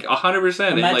 No, like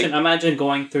 100%. Imagine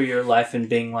going through your life and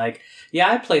being like, yeah,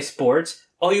 I play sports.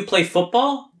 Oh, you play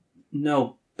football?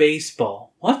 No,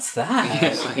 baseball. What's that?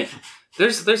 Yeah, like,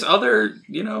 there's other,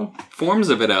 forms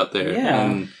of it out there. Yeah.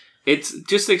 And it's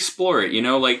just explore it,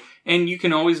 like, and you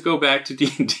can always go back to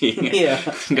D&D.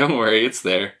 Yeah. Don't worry, it's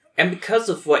there. And because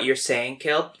of what you're saying,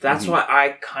 Caleb, that's why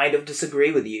I kind of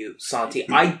disagree with you, Santi.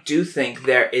 I do think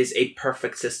there is a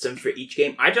perfect system for each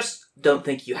game. I just don't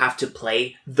think you have to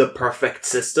play the perfect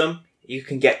system. You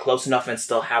can get close enough and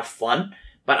still have fun.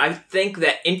 But I think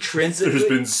that intrinsically... There's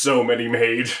been so many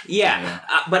made. Yeah.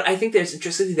 But I think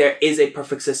intrinsically there is a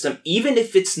perfect system, even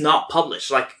if it's not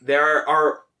published. Like, there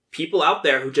are people out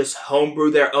there who just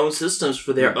homebrew their own systems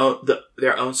for their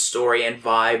own story and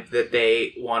vibe that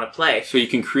they want to play. So you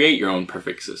can create your own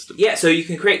perfect system. Yeah, so you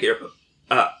can create your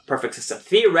perfect system.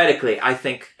 Theoretically, I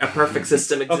think a perfect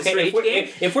system exists for each game.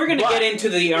 If we're going to get into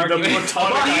the argument,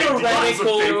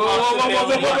 theoretical...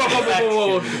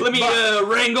 Let me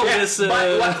wrangle this...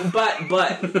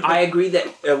 But I agree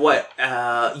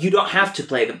that you don't have to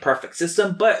play the perfect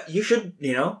system, but you should,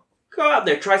 go out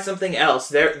there, try something else.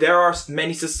 There are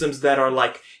many systems that are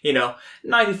like,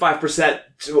 95%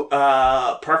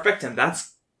 perfect, and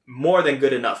that's more than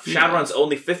good enough. Shadowrun's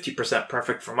only 50%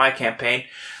 perfect for my campaign.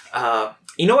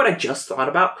 You know what I just thought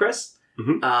about, Chris?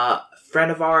 Mm-hmm. A friend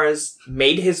of ours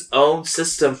made his own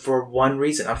system for one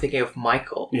reason. I'm thinking of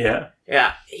Michael. Yeah.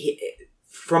 Yeah.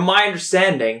 From my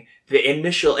understanding, the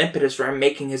initial impetus for him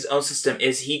making his own system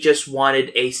is he just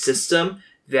wanted a system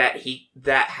that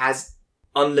has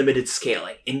unlimited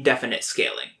scaling, indefinite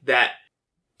scaling, that,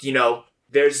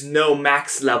 there's no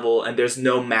max level and there's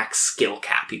no max skill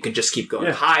cap. You can just keep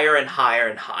going higher and higher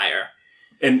and higher.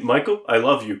 And Michael, I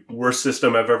love you. Worst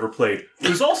system I've ever played. It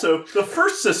was also the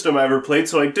first system I ever played,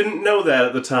 so I didn't know that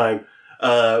at the time.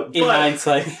 In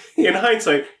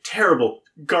hindsight, terrible,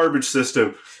 garbage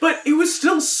system. But it was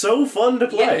still so fun to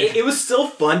play. Yeah, it was still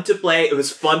fun to play. It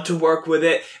was fun to work with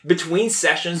it. Between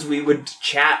sessions, we would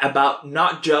chat about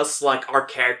not just, like, our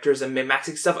characters and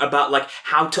min-maxing stuff, about, like,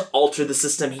 how to alter the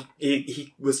system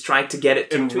he was trying to get it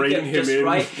to get him just in.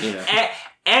 right. Yeah.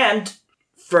 And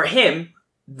for him,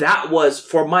 that was,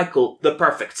 for Michael, the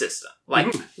perfect system.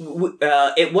 Like,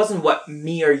 it wasn't what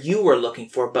me or you were looking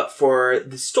for, but for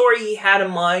the story he had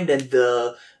in mind and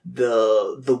the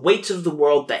weight of the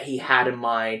world that he had in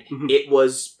mind, it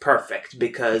was perfect,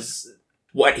 because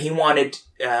what he wanted,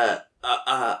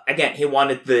 again, he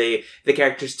wanted the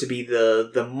characters to be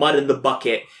the mud in the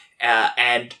bucket,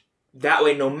 and that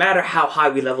way, no matter how high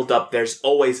we leveled up, there's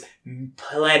always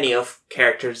plenty of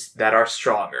characters that are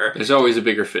stronger. There's always a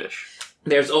bigger fish.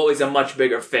 there's always a much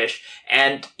bigger fish.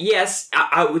 And yes,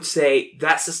 I would say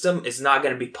that system is not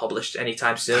going to be published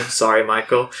anytime soon. Sorry,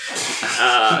 Michael.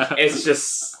 It's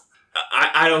just,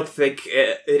 I don't think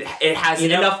it has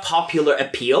enough popular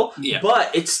appeal,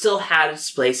 but it still had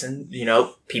its place and,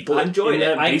 people enjoyed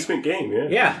it. That basement game,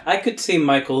 Yeah. I could see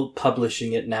Michael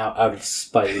publishing it now out of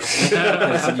spite,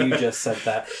 because you just said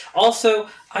that. Also,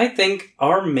 I think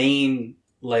our main,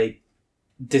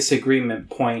 disagreement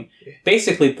point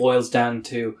basically boils down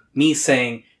to me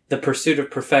saying the pursuit of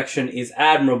perfection is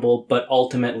admirable but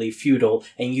ultimately futile,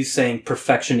 and you saying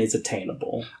perfection is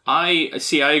attainable. I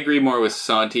agree more with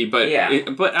Santi, but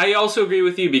but I also agree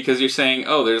with you because you're saying,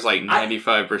 there's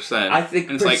 95%. I think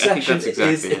perfection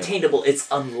is attainable. It's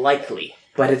unlikely,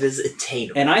 but it is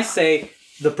attainable. And I say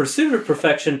the pursuit of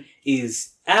perfection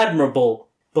is admirable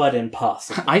but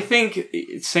impossible. I think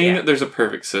saying that there's a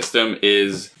perfect system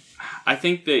is... I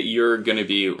think that you're going to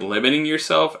be limiting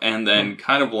yourself and then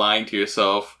kind of lying to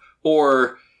yourself,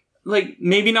 or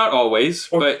maybe not always,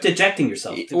 but dejecting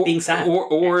yourself, being sad,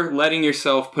 or letting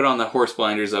yourself put on the horse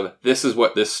blinders of this is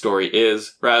what this story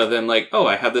is, rather than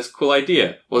I have this cool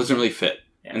idea. Well, it doesn't really fit,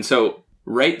 and so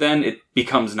right then it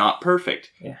becomes not perfect,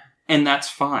 and that's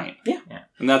fine.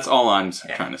 And that's all I'm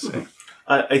trying to say.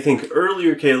 I think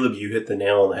earlier, Caleb, you hit the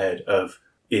nail on the head of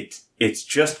it's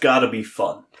just got to be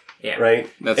fun. Yeah.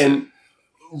 Right? And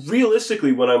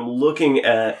realistically, when I'm looking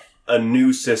at a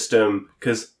new system,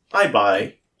 because I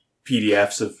buy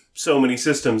PDFs of so many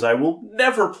systems I will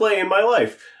never play in my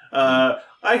life. I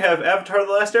have Avatar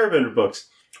The Last Airbender books.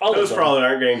 Those probably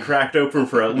aren't getting cracked open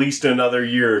for at least another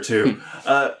year or two.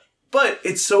 But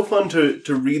it's so fun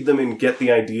to read them and get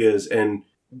the ideas, and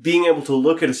being able to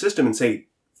look at a system and say,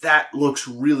 that looks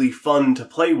really fun to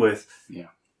play with. Yeah.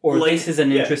 Or this is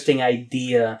an interesting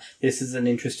idea. This is an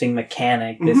interesting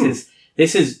mechanic.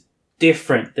 This is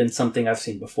different than something I've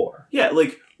seen before. Yeah,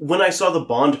 when I saw the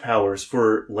bond powers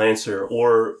for Lancer,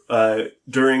 or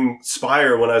during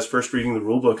Spire when I was first reading the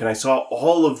rulebook, and I saw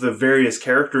all of the various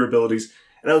character abilities,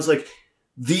 and I was like,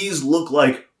 these look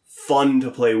like fun to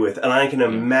play with, and I can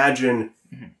imagine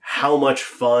how much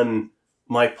fun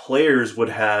my players would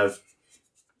have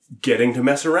getting to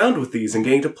mess around with these and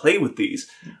getting to play with these.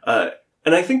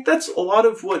 And I think that's a lot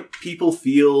of what people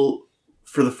feel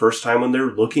for the first time when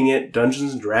they're looking at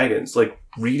Dungeons & Dragons.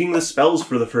 Reading the spells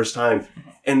for the first time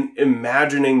and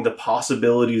imagining the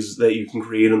possibilities that you can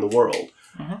create in the world.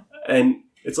 And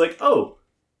it's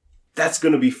that's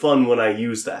going to be fun when I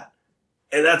use that.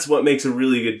 And that's what makes a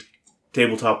really good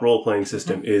tabletop role-playing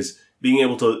system, is being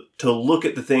able to look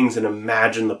at the things and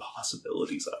imagine the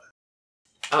possibilities of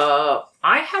it.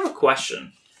 I have a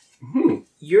question.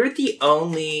 You're the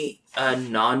only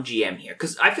non-GM here,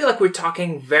 because I feel like we're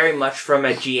talking very much from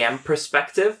a GM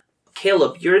perspective.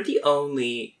 Caleb, you're the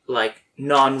only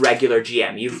non-regular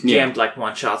GM. You've GM'd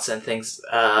one-shots and things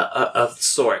of the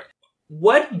sort.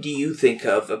 What do you think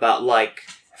of about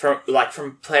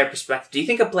from player perspective? Do you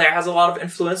think a player has a lot of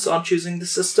influence on choosing the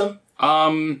system?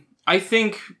 I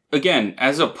think, again,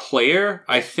 as a player,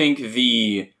 I think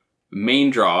the main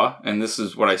draw, and this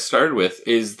is what I started with,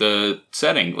 is the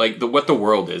setting, what the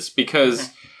world is.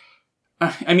 Because,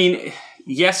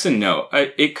 yes and no.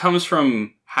 It comes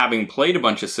from having played a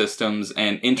bunch of systems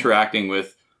and interacting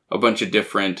with a bunch of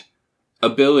different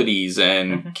abilities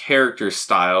and character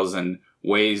styles and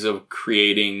ways of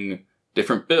creating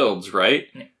different builds, right?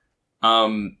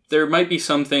 There might be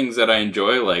some things that I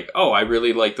enjoy, I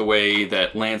really like the way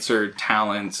that Lancer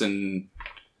talents and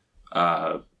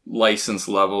license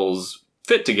levels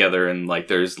fit together, and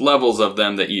there's levels of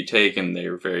them that you take and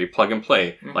they're very plug and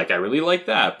play. I really like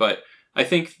that, but I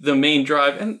think the main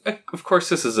drive, and of course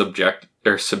this is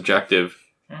subjective,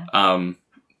 all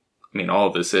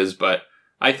of this is, but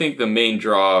I think the main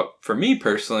draw for me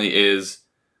personally is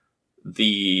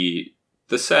the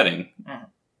setting,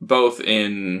 both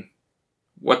in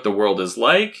what the world is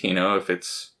like, if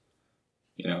it's,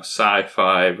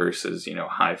 sci-fi versus,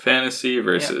 high fantasy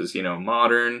versus,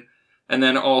 modern. And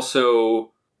then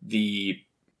also the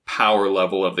power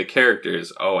level of the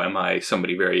characters. Am I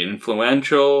somebody very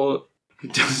influential?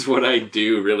 Does what I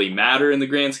do really matter in the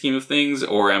grand scheme of things?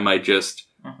 Or am I just,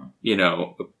 a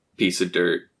piece of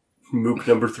dirt? Mook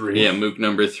number 3. Yeah, Mook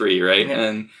number 3, right? Yeah.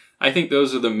 And I think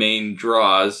those are the main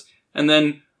draws. And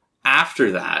then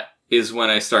after that is when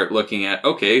I start looking at,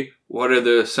 okay, what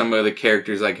are some of the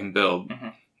characters I can build?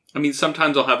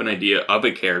 Sometimes I'll have an idea of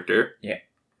a character. Yeah.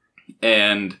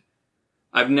 And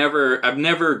I've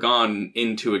never gone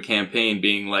into a campaign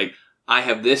being I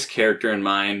have this character in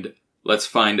mind. Let's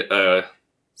find a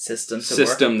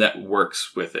system that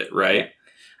works with it, right?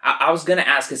 Yeah. I was going to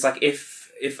ask, it's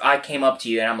if I came up to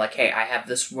you and I'm like, hey, I have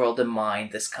this world in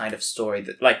mind, this kind of story,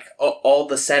 that like all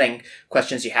the setting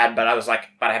questions you had, but I was like,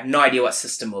 but I have no idea what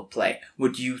system will play.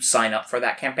 Would you sign up for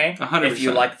that campaign? 100%. If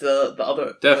you like the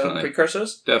other Definitely.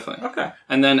 precursors? Definitely. Okay.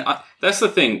 And then that's the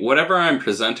thing. Whatever I'm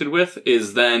presented with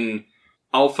is then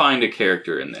I'll find a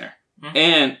character in there.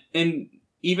 Mm-hmm. And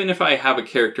even if I have a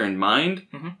character in mind,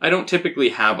 mm-hmm. I don't typically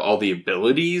have all the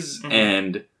abilities mm-hmm.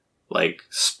 and like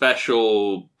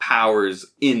special powers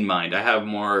in mind. I have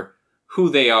more who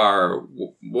they are,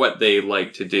 what they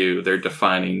like to do, their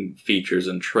defining features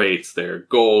and traits, their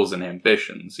goals and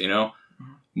ambitions, you know?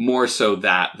 Mm-hmm. More so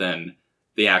that than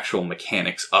the actual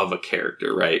mechanics of a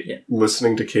character, right? Yeah.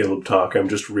 Listening to Caleb talk, I'm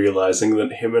just realizing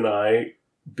that him and I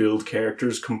build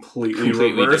characters completely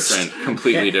reversed.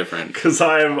 Completely different. Because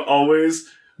I am always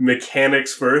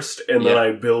mechanics first, and then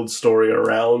I build story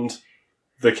around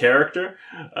the character.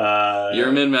 You're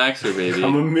a min-maxer, baby.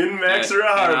 I'm a min-maxer,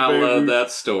 and I baby. love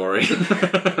that story.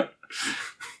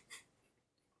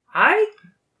 I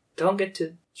don't get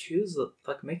to choose,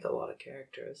 like, make a lot of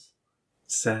characters.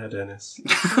 Sad, Ennis.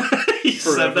 You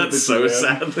said that so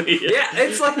sadly. Yeah,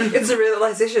 it's like, it's a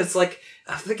realization. It's like,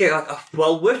 I'm thinking, like,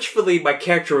 well, wishfully, my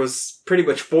character was pretty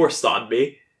much forced on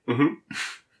me.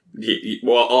 Mm-hmm.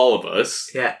 Well, all of us.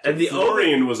 Yeah, and the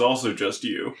Florian was also just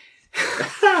you.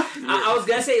 I was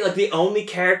gonna say, like, the only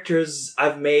characters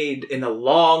I've made in a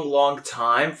long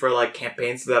time for, like,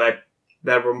 campaigns that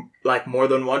were, like, more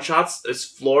than one shots is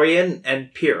Florian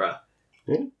and Pyrrha.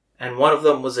 Yeah. And one of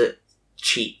them was a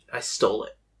cheat. I stole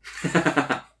it.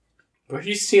 Where did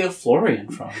you steal Florian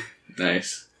from?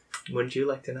 Nice. Wouldn't you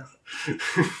like to know?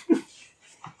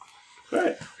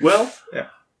 Right. Well, yeah.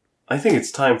 I think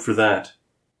it's time for that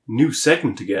new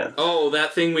segment again. Oh,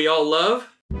 that thing we all love?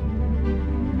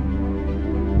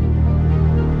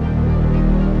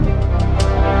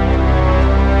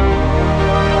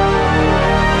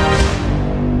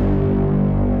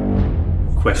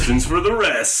 Questions for the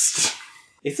rest.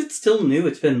 Is it still new?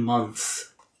 It's been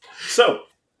months. So,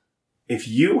 if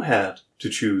you had to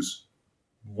choose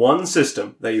one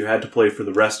system that you had to play for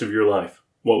the rest of your life,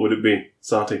 what would it be?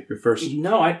 Santi, you're first.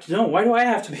 No, I don't. Why do I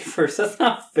have to be first? That's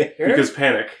not fair. Because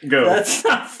panic. Go. That's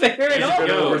not fair at all.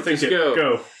 Don't overthink it.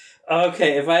 Go.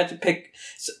 Okay, if I had to pick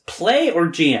play or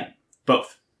GM?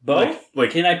 Both. Both?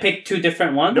 Like, can I pick two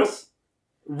different ones? Nope.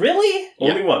 Really?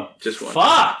 Only one. Just one.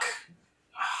 Fuck!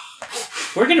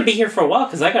 We're gonna be here for a while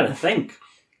because I gotta think.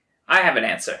 I have an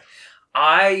answer.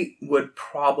 I would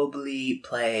probably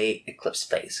play Eclipse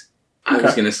Phase. I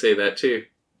was going to say that too.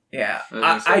 Yeah.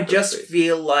 I just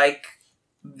feel like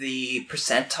the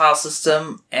percentile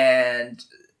system, and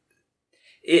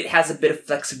it has a bit of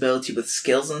flexibility with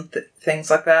skills and things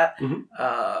like that.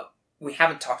 Mm-hmm. We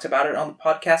haven't talked about it on the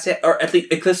podcast yet, or at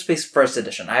least Eclipse Phase First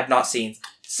Edition. I have not seen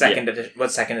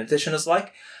what Second Edition is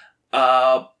like.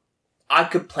 I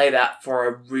could play that for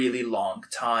a really long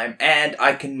time, and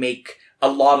I can make a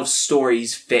lot of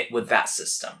stories fit with that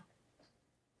system.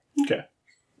 Okay.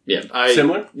 Yeah.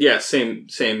 Similar? Yeah, same.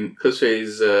 Eclipse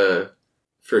Phase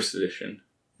First Edition.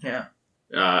 Yeah.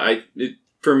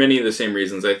 For many of the same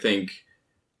reasons, I think,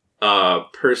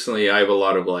 personally, I have a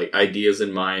lot of, like, ideas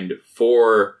in mind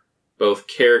for both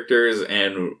characters,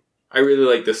 and I really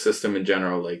like the system in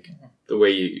general, like, the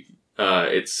way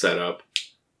it's set up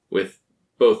with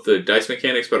both the dice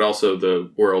mechanics, but also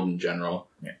the world in general.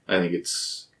 Yeah. I think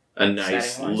it's a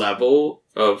nice level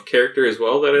of character as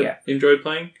well that I enjoyed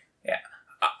playing. Yeah.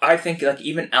 I think, like,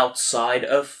 even outside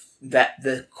of that,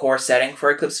 the core setting for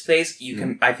Eclipse Phase, you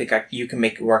can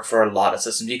make it work for a lot of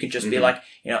systems. You could just be like,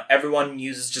 everyone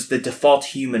uses just the default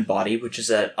human body, which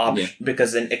is an option,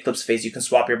 because in Eclipse Phase you can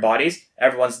swap your bodies.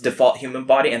 Everyone's default human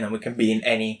body, and then we can be in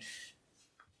any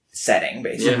setting,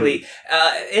 basically.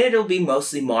 It'll be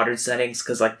mostly modern settings,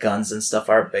 because, like, guns and stuff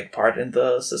are a big part in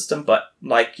the system, but,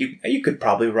 like, you could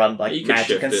probably run, like,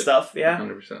 magic and stuff,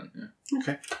 100%, yeah.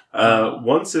 Okay.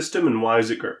 One system, and why is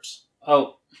it GURPS?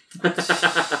 Oh.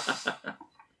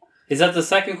 Is that the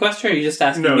second question, or are you just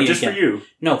asking me No, just again? for you.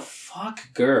 No, fuck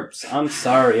GURPS. I'm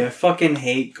sorry. I fucking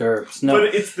hate GURPS. No,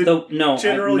 but it's the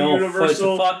general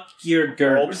universal... Fuck your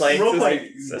GURPS.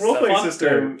 Role-playing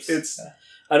system. GURPS.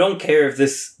 I don't care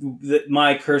if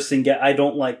my cursing I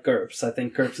don't like GURPS. I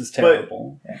think GURPS is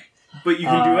terrible. But you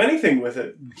can do anything with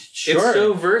it. Sure. It's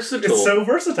so versatile. It's so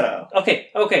versatile.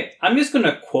 Okay. I'm just going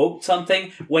to quote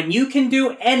something. When you can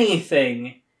do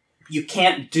anything, you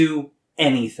can't do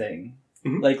anything.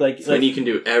 Mm-hmm. Like when you can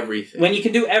do everything. When you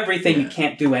can do everything, you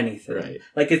can't do anything. Right.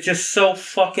 Like, it's just so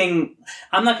fucking...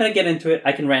 I'm not going to get into it.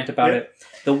 I can rant about it.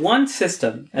 The one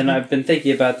system, and I've been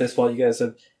thinking about this while you guys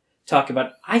have talk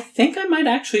about, I think I might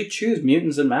actually choose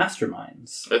Mutants and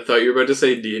Masterminds. I thought you were about to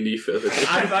say D&D 5th edition.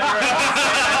 I thought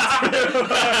you were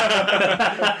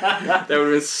That would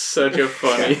have been such a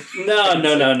funny...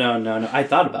 No. I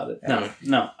thought about it.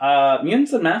 No.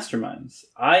 Mutants and Masterminds.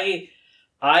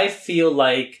 I feel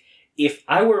like if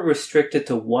I were restricted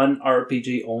to one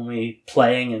RPG only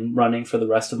playing and running for the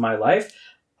rest of my life,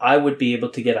 I would be able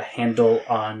to get a handle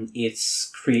on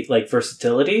its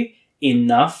versatility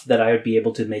enough that I would be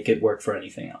able to make it work for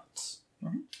anything else.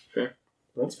 Fair.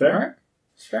 That's fair. All right.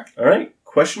 That's fair. All right.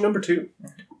 Question number 2.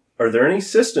 Are there any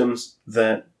systems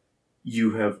that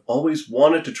you have always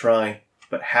wanted to try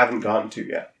but haven't gotten to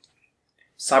yet?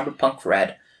 Cyberpunk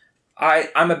Red.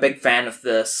 I'm a big fan of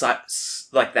the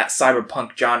that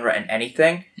cyberpunk genre and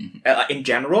anything in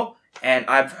general, and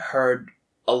I've heard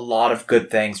a lot of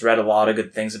good things, read a lot of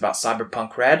good things about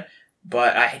Cyberpunk Red,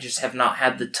 but I just have not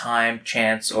had the time,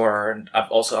 chance, or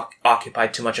I've also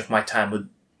occupied too much of my time with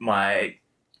my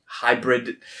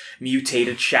hybrid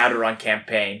mutated Shadowrun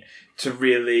campaign to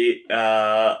really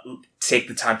take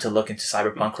the time to look into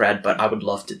Cyberpunk Red, but I would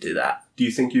love to do that. Do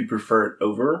you think you'd prefer it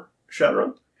over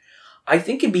Shadowrun? I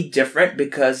think it'd be different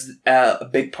because a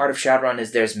big part of Shadowrun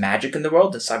is there's magic in the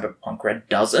world and Cyberpunk Red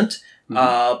doesn't.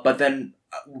 But then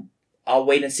I'll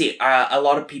wait and see. A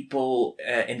lot of people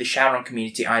in the Shadowrun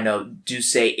community I know do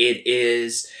say it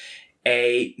is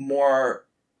a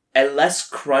less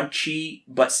crunchy,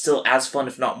 but still as fun,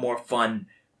 if not more fun,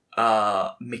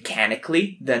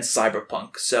 mechanically than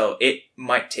Cyberpunk. So it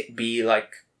might be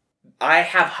I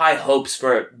have high hopes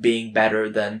for it being better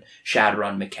than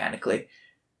Shadowrun mechanically.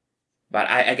 But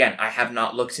I have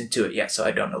not looked into it yet, so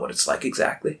I don't know what it's like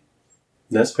exactly.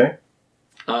 That's fair.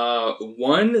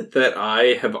 One that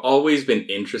I have always been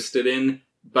interested in,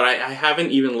 but I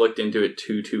haven't even looked into it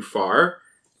too far,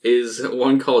 is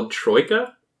one called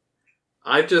Troika.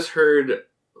 I've just heard,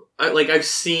 I've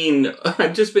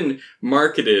just been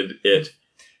marketed it,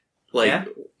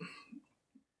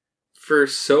 for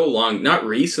so long, not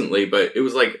recently, but it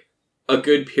was a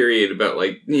good period about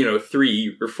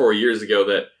 3 or 4 years ago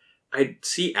that I'd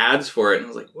see ads for it, and I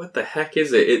was like, what the heck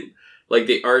is it?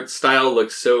 The art style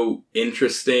looks so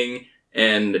interesting,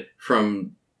 and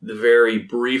from the very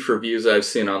brief reviews I've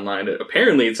seen online,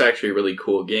 apparently it's actually a really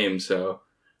cool game, so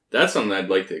that's something I'd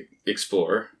like to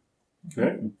explore. All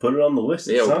right, we'll put it on the list.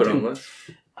 Yeah, we'll put it on the list.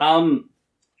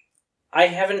 I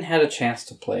haven't had a chance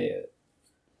to play it,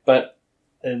 but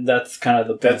that's kind of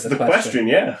the question,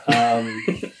 yeah.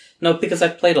 No, because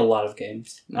I've played a lot of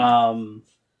games.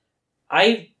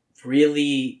 I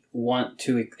really want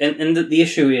to, and the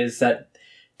issue is that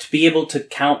to be able to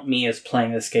count me as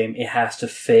playing this game, it has to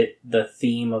fit the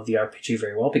theme of the RPG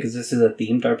very well, because this is a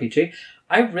themed RPG.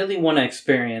 I really want to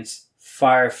experience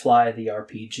Firefly the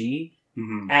RPG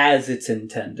as it's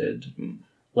intended.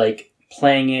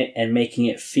 Playing it and making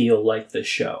it feel like the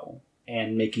show,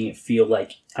 and making it feel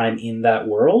like I'm in that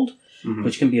world,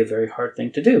 which can be a very hard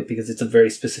thing to do, because it's a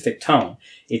very specific tone.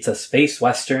 It's a space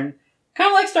western, kind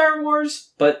of like Star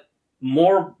Wars, but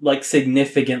more,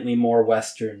 significantly more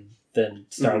Western than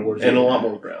Star Wars. And a lot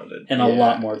more grounded. And a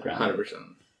lot more grounded.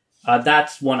 100%.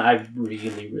 That's one I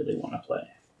really, really want to play.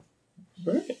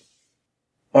 Right.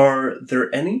 Are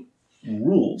there any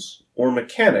rules or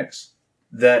mechanics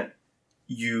that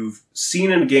you've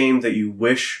seen in a game that you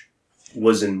wish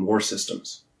was in more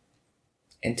systems?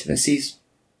 Intimacies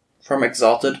from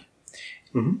Exalted.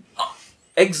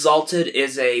 Exalted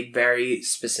is a very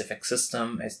specific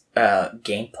system,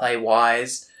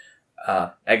 gameplay-wise.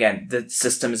 Again, the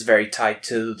system is very tied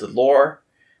to the lore,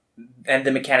 and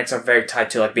the mechanics are very tied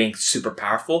to being super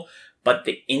powerful, but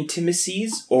the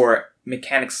intimacies, or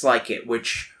mechanics like it,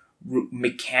 which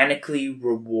mechanically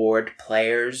reward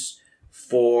players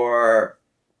for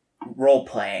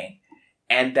role-playing,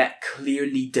 and that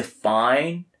clearly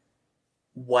define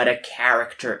what a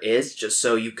character is, just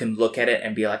so you can look at it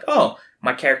and be like, oh,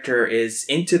 my character is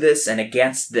into this and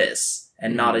against this,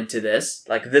 and not into this.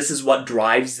 This is what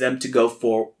drives them to go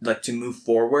to move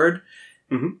forward.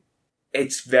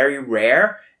 It's very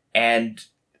rare, and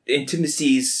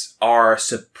intimacies are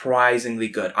surprisingly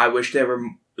good. I wish there were,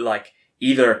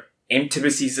 either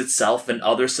intimacies itself in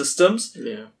other systems,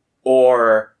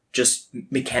 or just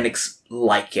mechanics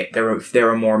like it. If there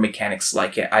are more mechanics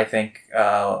like it, I think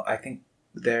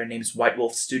their name is White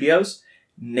Wolf Studios,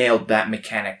 nailed that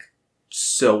mechanic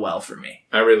so well for me.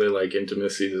 I really like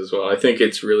intimacies as well. I think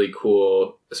it's really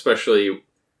cool, especially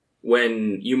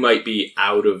when you might be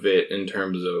out of it in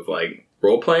terms of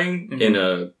role playing in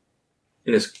a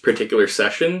particular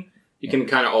session. You can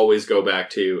kind of always go back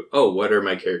to, what are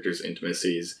my character's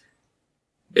intimacies?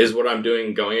 Is what I'm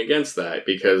doing going against that?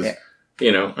 Because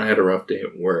I had a rough day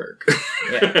at work,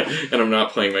 and I'm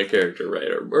not playing my character right,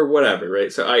 or whatever,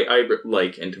 right? So I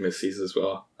like intimacies as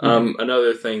well.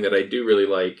 Another thing that I do really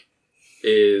like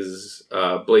is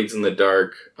Blades in the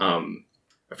Dark.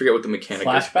 I forget what the mechanic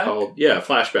is called. Yeah,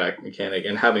 flashback mechanic,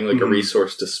 and having like a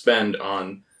resource to spend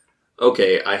on.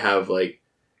 Okay, I have like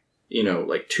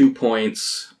 2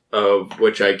 points of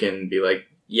which I can be like,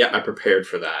 yeah, I prepared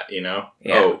for that. Yeah.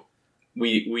 Oh,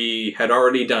 we had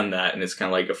already done that, and it's kind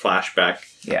of like a flashback.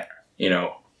 Yeah.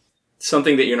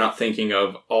 Something that you're not thinking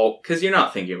of because you're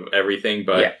not thinking of everything,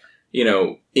 but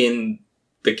in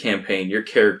the campaign, your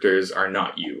characters are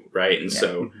not you, right? And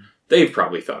so they've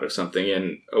probably thought of something,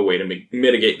 and a way to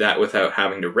mitigate that without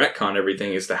having to retcon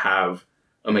everything is to have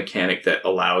a mechanic that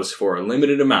allows for a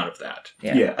limited amount of that.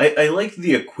 Yeah, I like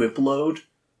the equip load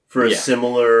for a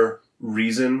similar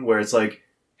reason, where it's like,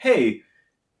 hey,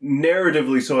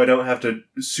 narratively, so I don't have to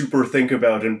super think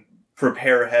about and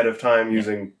prepare ahead of time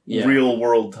using real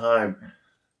world time,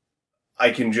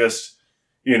 I can just,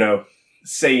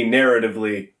 say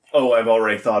narratively, oh, I've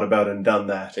already thought about and done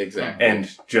that. Exactly. And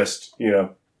just,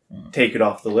 take it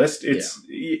off the list.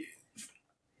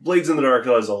 Blades in the Dark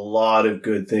has a lot of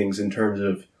good things in terms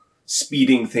of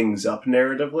speeding things up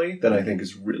narratively that I think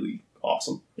is really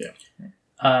awesome. Yeah.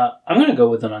 I'm going to go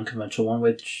with an unconventional one,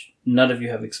 which none of you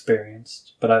have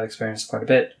experienced, but I've experienced quite a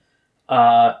bit.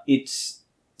 It's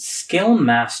skill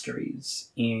masteries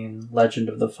in Legend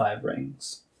of the Five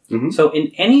Rings. Mm-hmm. So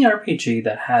in any RPG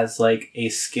that has like a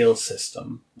skill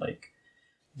system, like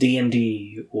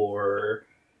D&D or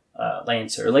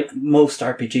Lancer, like most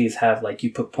RPGs have, like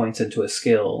you put points into a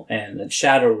skill, and then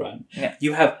Shadowrun. Yeah.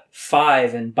 You have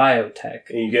 5 in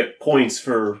biotech. And you get points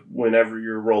for whenever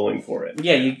you're rolling for it.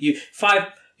 Yeah, you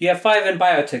have 5 in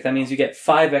biotech. That means you get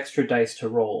 5 extra dice to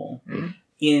roll. Mm-hmm.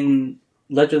 In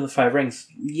Legend of the Five Rings,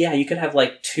 you could have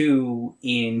like 2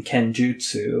 in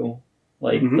Kenjutsu,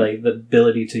 like the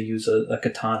ability to use a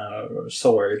katana or a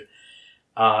sword,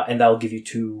 and that'll give you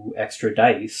 2 extra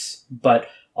dice. But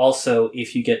also,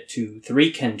 if you get to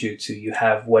 3 Kenjutsu, you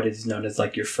have what is known as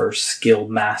like your first skill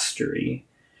mastery,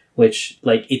 which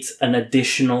like it's an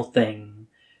additional thing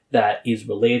that is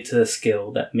related to the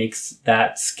skill that makes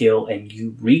that skill and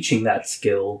you reaching that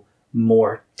skill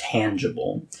more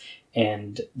tangible.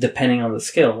 And depending on the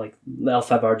skill, like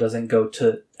L5R doesn't go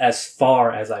to as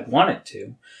far as I'd want it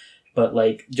to, but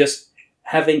like just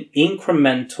having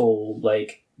incremental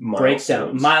like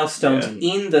milestones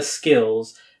in the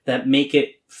skills that make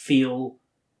it feel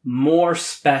more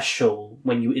special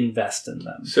when you invest in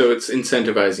them. So it's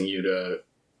incentivizing you to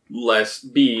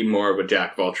be more of a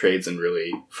jack of all trades and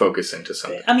really focus into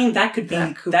something. I mean, that could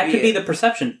be the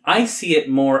perception. I see it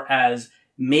more as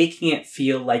making it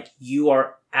feel like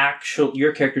your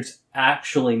character's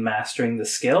actually mastering the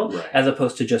skill, as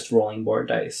opposed to just rolling more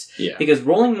dice. Yeah. Because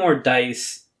rolling more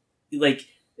dice, like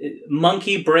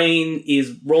monkey brain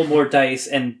is roll more dice,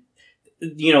 and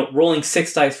rolling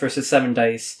 6 dice versus 7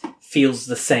 dice feels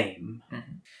the same.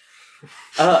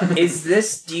 Do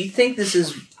you think this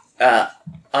is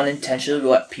unintentionally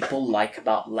what people like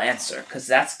about Lancer? Because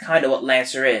that's kind of what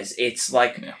Lancer is. It's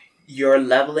like your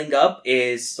leveling up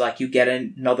is like you get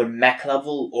another mech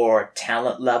level or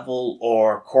talent level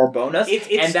or core bonus.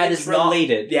 And that is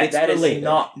related. Is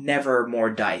not never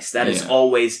more dice. That is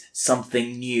always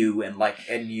something new and like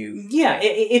a new... Yeah,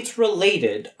 it's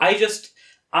related.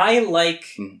 I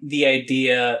like the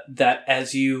idea that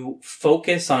as you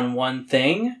focus on one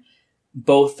thing,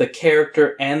 both the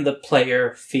character and the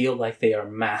player feel like they are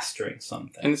mastering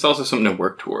something. And it's also something to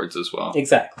work towards as well.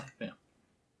 Exactly. Yeah.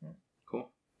 Cool.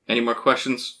 Any more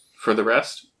questions for the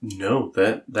rest? No,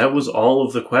 that was all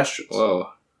of the questions. Whoa.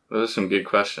 Those are some good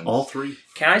questions. All 3.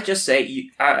 Can I just say,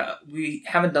 we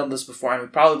haven't done this before and we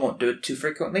probably won't do it too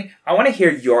frequently. I want to hear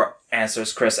your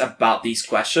answers, Chris, about these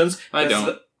questions. I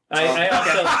don't. I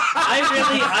also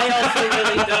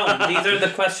really don't. These are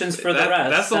the questions for the rest.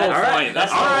 That's the whole point.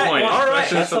 That's the whole point. All right.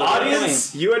 Questions for the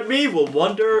Audience, you and me will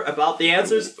wonder about the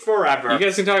answers forever. You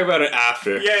guys can talk about it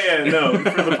after. No.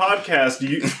 For the podcast,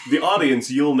 the audience,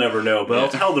 you'll never know, but I'll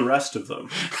tell the rest of them.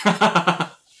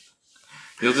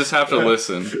 You'll just have to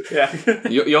listen. Yeah.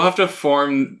 You'll have to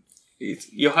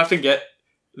get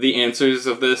the answers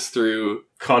of this through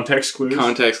context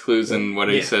clues and what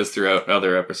he says throughout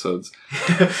other episodes.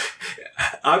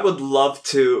 I would love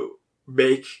to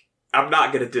make... I'm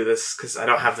not going to do this because I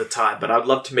don't have the time, but I'd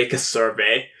love to make a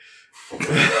survey.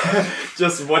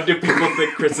 Just what do people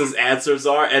think Chris's answers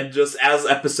are? And just as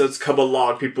episodes come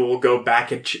along, people will go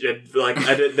back and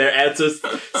edit their answers,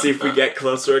 see if we get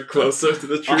closer and closer to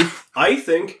the truth. I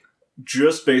think,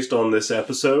 just based on this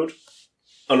episode,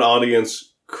 an audience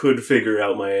could figure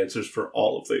out my answers for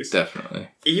all of these. Definitely.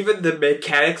 Even the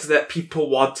mechanics that people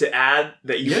want to add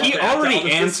that you He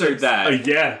already answered that.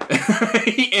 Yeah.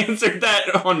 He answered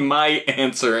that on my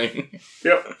answering.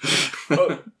 Yep.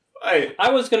 I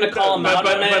was going to call him out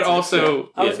on it. But also...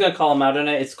 I was going to call him out on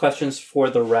it. It's questions for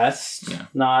the rest,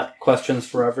 not questions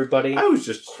for everybody. I was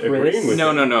just agreeing with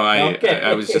you. No. Okay.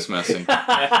 I was just messing.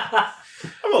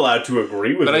 I'm allowed to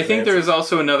agree with But I his think answer. there is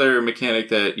also another mechanic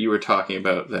that you were talking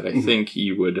about that I think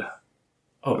you would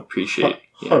appreciate.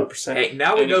 Yeah. 100%. Hey,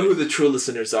 now we know who the true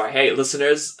listeners are. Hey,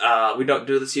 listeners, we don't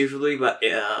do this usually, but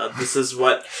this is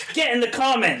what... Get in the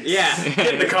comments! Yeah.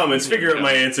 Get in the comments, figure out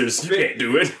my answers. You can't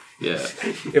do it. Yeah.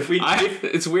 If we...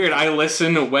 It's weird. I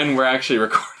listen when we're actually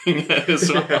recording it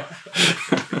as well.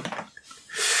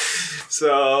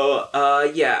 So,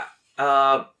 yeah.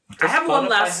 I have one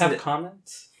last... I have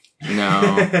comments? No.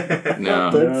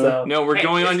 So. No, we're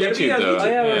going on it's gonna be YouTube, on though. YouTube. Oh,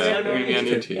 yeah, Yeah, it's we're gonna going be to on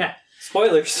be on YouTube. Yeah.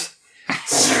 Spoilers.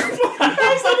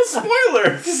 How's that a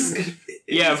spoiler?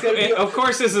 Yeah, of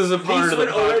course this is a part of the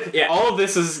podcast. Yeah. All of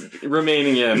this is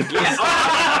remaining in. Yeah.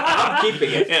 I'm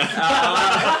keeping it.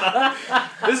 Yeah.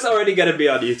 This is already going to be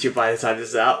on YouTube by the time this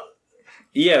is out.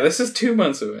 Yeah, this is 2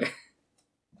 months away.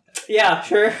 Yeah,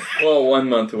 sure. Well, 1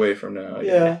 month away from now.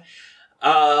 Yeah.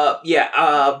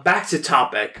 Back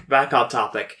on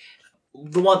topic.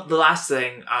 The last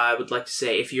thing I would like to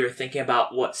say, if you're thinking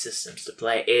about what systems to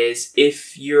play, is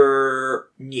if you're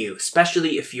new,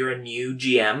 especially if you're a new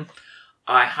GM,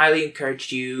 I highly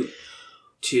encourage you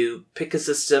to pick a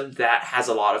system that has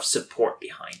a lot of support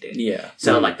behind it. Yeah.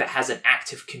 So, like, that has an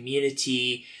active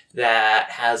community,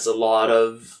 that has a lot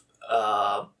of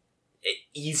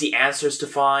easy answers to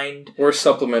find. Or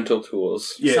supplemental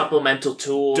tools. Yeah. Supplemental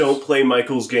tools. Don't play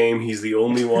Michael's game. He's the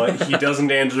only one. He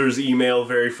doesn't answer his email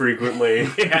very frequently.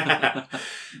 Yeah.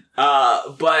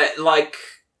 But, like,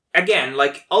 again,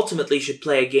 like, ultimately you should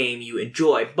play a game you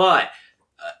enjoy, but,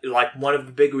 like, one of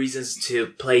the big reasons to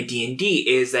play D&D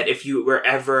is that if you were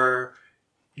ever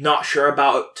not sure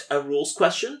about a rules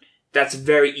question, that's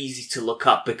very easy to look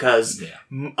up because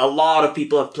a lot of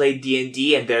people have played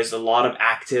D&D and there's a lot of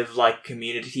active, like,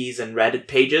 communities and Reddit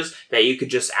pages that you could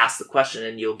just ask the question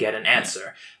and you'll get an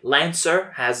answer.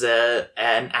 Lancer has an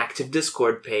active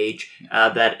Discord page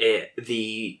that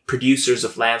the producers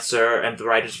of Lancer and the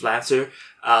writers of Lancer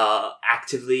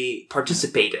actively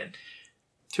participate in.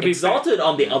 Exalted,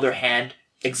 on the other hand,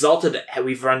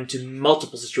 we've run into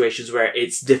multiple situations where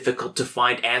it's difficult to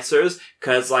find answers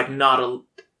because, like, not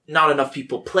enough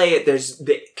people play it.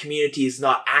 The community is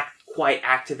not quite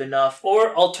active enough.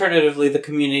 Or alternatively, the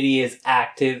community is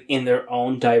active in their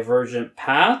own divergent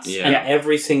paths, and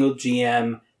every single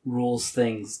GM rules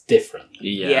things differently.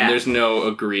 Yeah. And there's no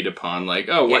agreed upon, like,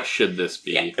 what should this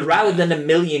be? Yeah. Rather than 1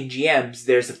 million GMs,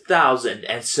 there's 1,000,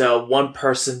 and so one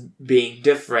person being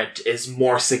different is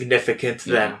more significant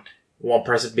than one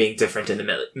person being different in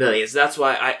the millions. That's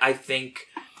why I think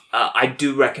I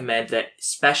do recommend that,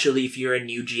 especially if you're a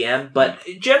new GM, but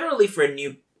generally for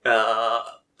new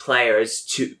players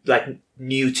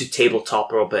new to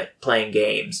tabletop role playing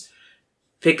games,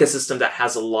 pick a system that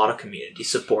has a lot of community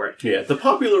support. Yeah, the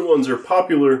popular ones are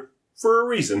popular for a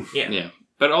reason. Yeah.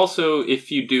 But also, if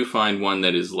you do find one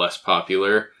that is less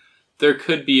popular, there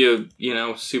could be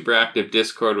a, super active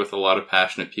Discord with a lot of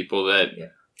passionate people that... Yeah.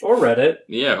 Or Reddit.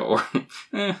 Yeah, or...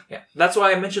 Yeah. That's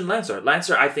why I mentioned Lancer.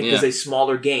 Lancer, I think, is a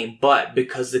smaller game, but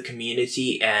because the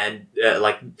community and,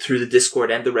 through the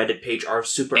Discord and the Reddit page are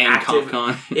super active.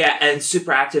 ComCon. Yeah, and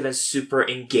super active and super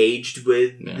engaged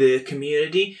with the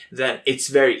community, then it's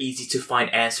very easy to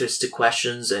find answers to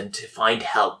questions and to find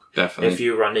help. Definitely. If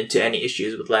you run into any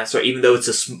issues with Lancer, even though it's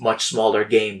a much smaller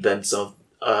game than some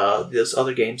those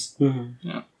other games. Mm-hmm.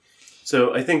 Yeah.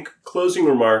 So I think closing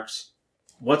remarks.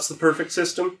 What's the perfect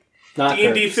system? Not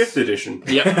D&D GURPS. 5th edition.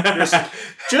 Yep.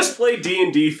 Just play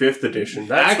D&D 5th edition.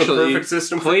 That's Actually, the perfect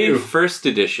system for play you. first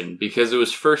edition, because it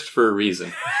was first for a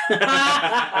reason.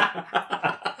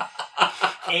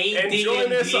 And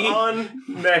join us on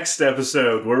next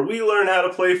episode, where we learn how to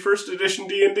play first edition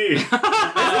D&D.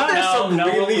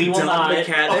 No, we will not.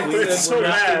 Mechanics. Oh, it's so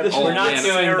bad. We're not man.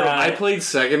 doing that. I played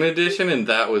second edition, and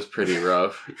that was pretty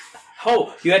rough.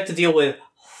 Oh, you had to deal with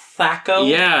Thaco?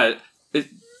 Yeah.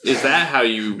 Is that how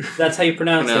you That's how you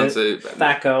pronounce it.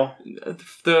 Thaco.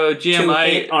 The GM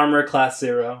 2-8 armor class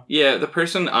 0. Yeah, the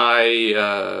person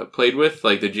I played with,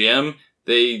 like the GM,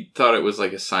 they thought it was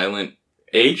like a silent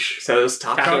H. So it was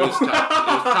Taco. So it was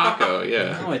Taco,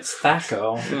 yeah. Oh, it's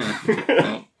Thaco.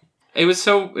 Yeah. It was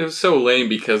so lame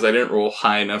because I didn't roll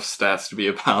high enough stats to be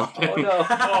a paladin. Oh, no.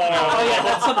 Oh, yeah,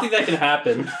 that's something that can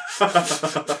happen.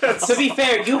 To be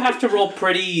fair, you have to roll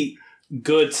pretty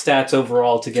good stats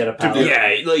overall to get a paladin.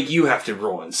 Yeah, like you have to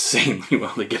roll insanely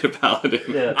well to get a paladin.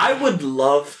 Yeah. I would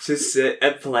love to sit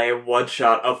and play one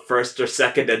shot of first or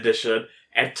second edition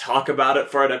and talk about it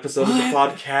for an episode of the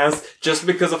podcast just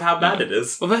because of how bad it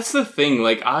is. Well, that's the thing.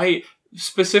 Like, I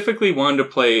specifically wanted to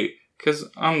play, because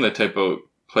I'm the type of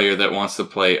player that wants to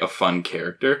play a fun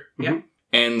character. Yeah.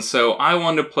 And so I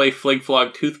wanted to play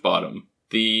Fligflog Toothbottom,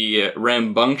 the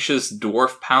rambunctious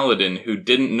dwarf paladin who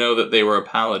didn't know that they were a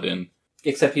paladin.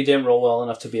 Except you didn't roll well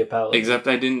enough to be a paladin. Except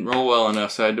I didn't roll well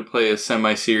enough, so I had to play a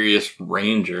semi-serious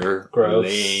ranger. Gross.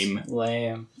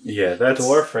 Lame. Yeah, that's...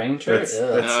 Dwarf ranger? That's- Ugh.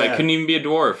 that's- No, I sad. couldn't even be a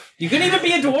dwarf. You couldn't even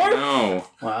be a dwarf? No.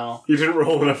 Wow. He didn't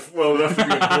roll well enough to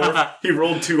be a dwarf. He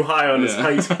rolled too high on his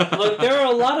height. Look, there are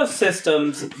a lot of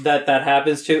systems that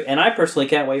happens to, and I personally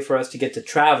can't wait for us to get to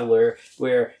Traveler,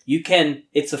 where you can...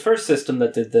 It's the first system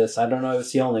that did this. I don't know if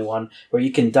it's the only one, where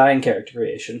you can die in character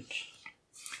creation.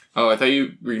 Oh, I thought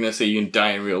you were going to say you can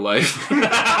die in real life.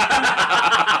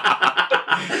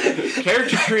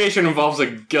 Character creation involves a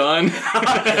gun.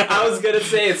 I was gonna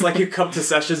say, it's like you come to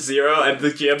session 0 and the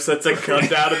GM sets a gun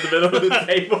down in the middle of the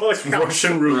table. Like,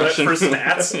 Russian roulette Russian for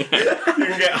stats. You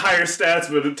can get higher stats,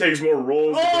 but it takes more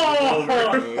rolls.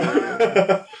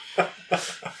 Oh!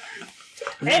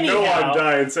 You know I'm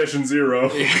dying session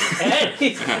 0.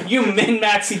 You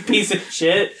min-maxy piece of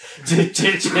shit.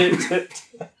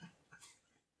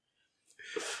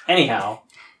 Anyhow.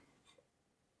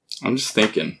 I'm just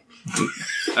thinking.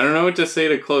 I don't know what to say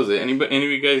to close it. Any of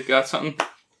you guys got something?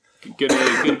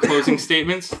 Good closing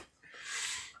statements?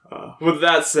 with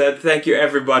that said, thank you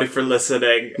everybody for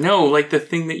listening. No, like the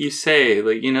thing that you say.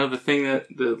 Like, you know, the thing that...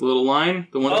 The little line?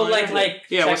 The one Oh, line? like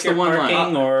Yeah, check what's your the one line?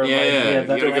 parking or Yeah, like, yeah. that You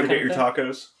Don't kind forget of your thing.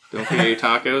 tacos. Don't forget your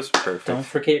tacos. Perfect. Don't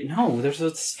forget. No, there's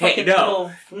this Hey, fucking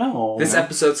no. no. This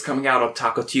episode's coming out on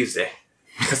Taco Tuesday.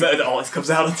 Because it always comes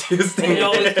out on Tuesday. It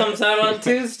always comes out on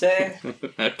Tuesday.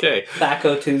 Okay.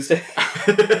 Thaco Tuesday.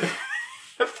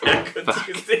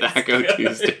 Taco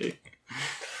Tuesday.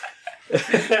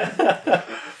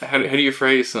 How do you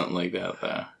phrase something like that,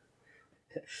 though?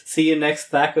 See you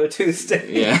next Thaco Tuesday.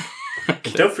 Yeah.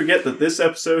 Don't forget that this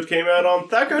episode came out on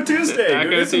Thaco Tuesday. Taco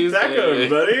Go get some Tuesday. taco,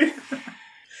 everybody.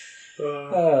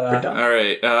 We're done. All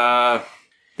right.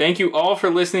 Thank you all for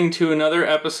listening to another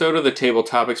episode of the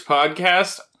TableTopics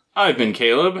podcast. I've been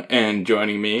Caleb, and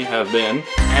joining me have been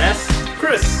Ennis?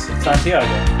 Chris. Santiago.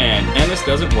 and Ennis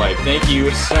Doesn't Wipe. Thank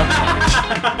you so much. I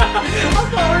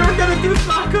thought we were going to do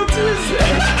Taco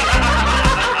Tuesday.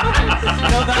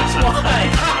 No, that's why.